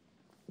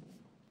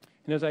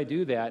 And as I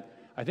do that,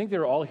 I think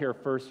they're all here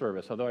first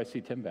service, although I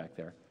see Tim back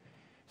there.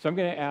 So I'm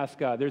going to ask,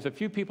 there's a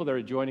few people that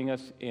are joining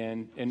us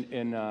in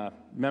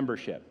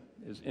membership,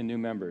 in new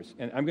members.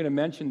 And I'm going to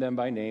mention them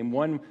by name.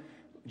 One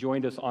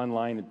joined us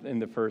online in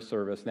the first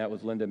service, and that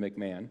was Linda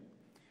McMahon.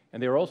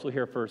 And they were also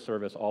here first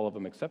service, all of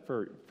them, except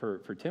for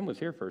Tim was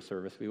here first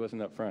service, but he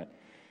wasn't up front.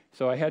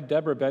 So I had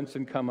Deborah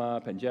Benson come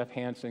up, and Jeff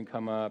Hansen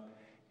come up,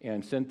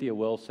 and Cynthia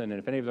Wilson. And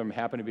if any of them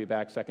happen to be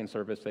back second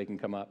service, they can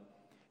come up.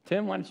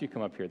 Tim, why don't you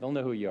come up here? They'll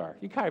know who you are.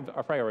 You kind of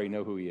probably already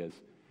know who he is.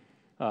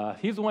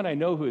 He's the one I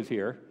know who is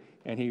here.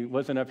 And he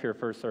wasn't up here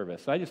first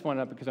service. So I just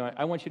wanted up because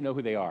I want you to know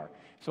who they are.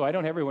 So I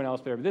don't have everyone else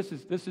there, but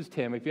this is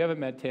Tim. If you haven't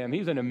met Tim,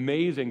 he's an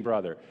amazing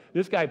brother.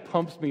 This guy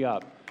pumps me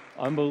up,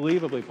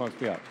 unbelievably pumps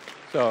me up.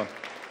 So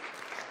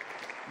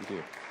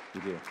you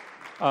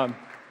do.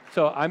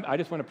 So I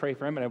just want to pray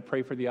for him, and I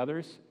pray for the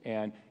others.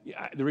 And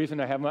the reason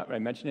I have him up, I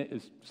mention it,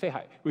 is say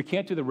hi. We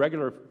can't do the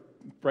regular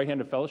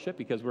right-handed fellowship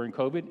because we're in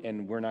COVID,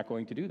 and we're not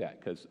going to do that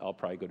because I'll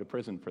probably go to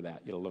prison for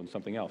that, let alone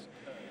something else.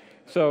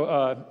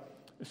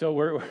 So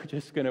we're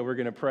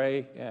going to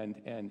pray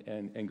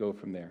and go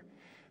from there.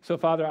 So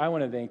Father, I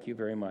want to thank you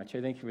very much.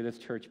 I thank you for this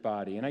church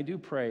body, and I do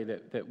pray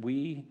that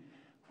we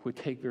would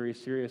take very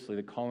seriously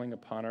the calling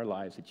upon our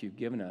lives that you've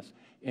given us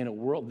in a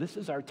world. This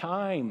is our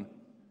time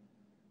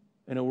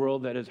in a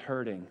world that is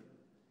hurting.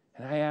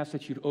 And I ask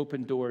that you'd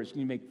open doors and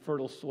you make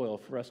fertile soil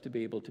for us to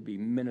be able to be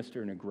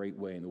minister in a great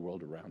way in the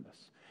world around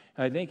us.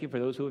 And I thank you for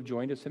those who have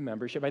joined us in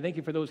membership. I thank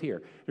you for those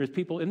here. There's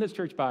people in this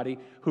church body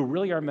who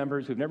really are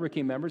members, who've never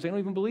became members. They don't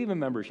even believe in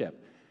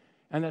membership.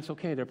 And that's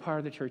okay. They're part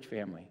of the church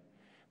family.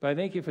 But I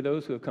thank you for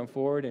those who have come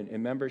forward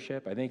in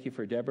membership. I thank you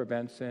for Deborah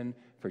Benson,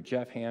 for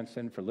Jeff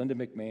Hansen, for Linda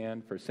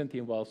McMahon, for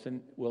Cynthia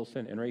Wilson,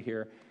 and right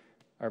here,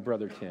 our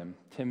brother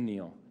Tim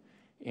Neal.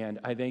 And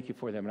I thank you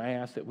for them. And I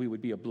ask that we would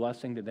be a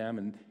blessing to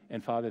them,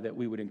 and Father, that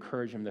we would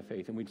encourage them in the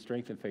faith, and we'd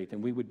strengthen faith,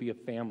 and we would be a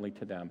family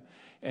to them.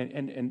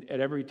 And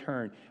at every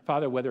turn,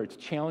 Father, whether it's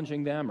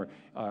challenging them or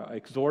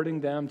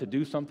exhorting them to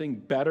do something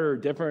better or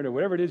different or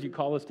whatever it is you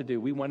call us to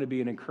do, we want to be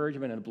an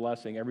encouragement and a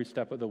blessing every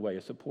step of the way,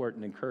 a support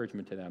and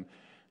encouragement to them.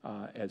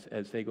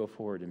 as they go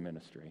forward in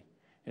ministry,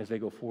 as they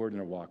go forward in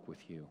their walk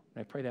with you.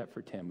 And I pray that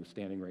for Tim, who's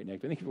standing right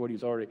next. I think what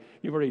you've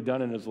already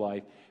done in his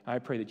life. I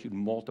pray that you'd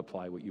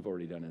multiply what you've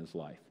already done in his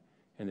life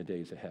in the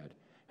days ahead.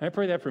 And I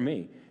pray that for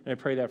me, and I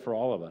pray that for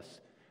all of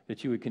us,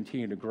 that you would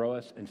continue to grow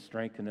us and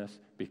strengthen us,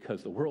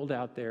 because the world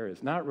out there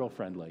is not real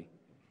friendly,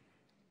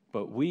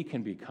 but we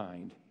can be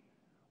kind,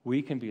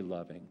 we can be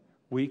loving,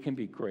 we can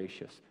be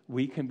gracious,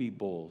 we can be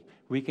bold,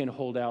 we can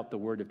hold out the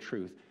word of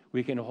truth,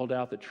 we can hold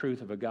out the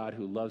truth of a God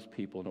who loves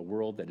people in a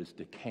world that is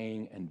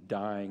decaying and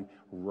dying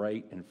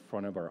right in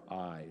front of our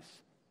eyes.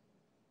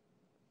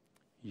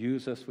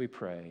 Use us, we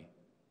pray,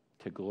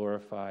 to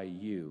glorify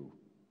you.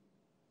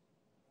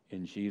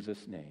 In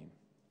Jesus' name,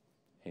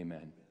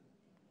 amen.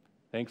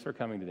 Thanks for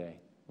coming today.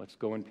 Let's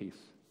go in peace.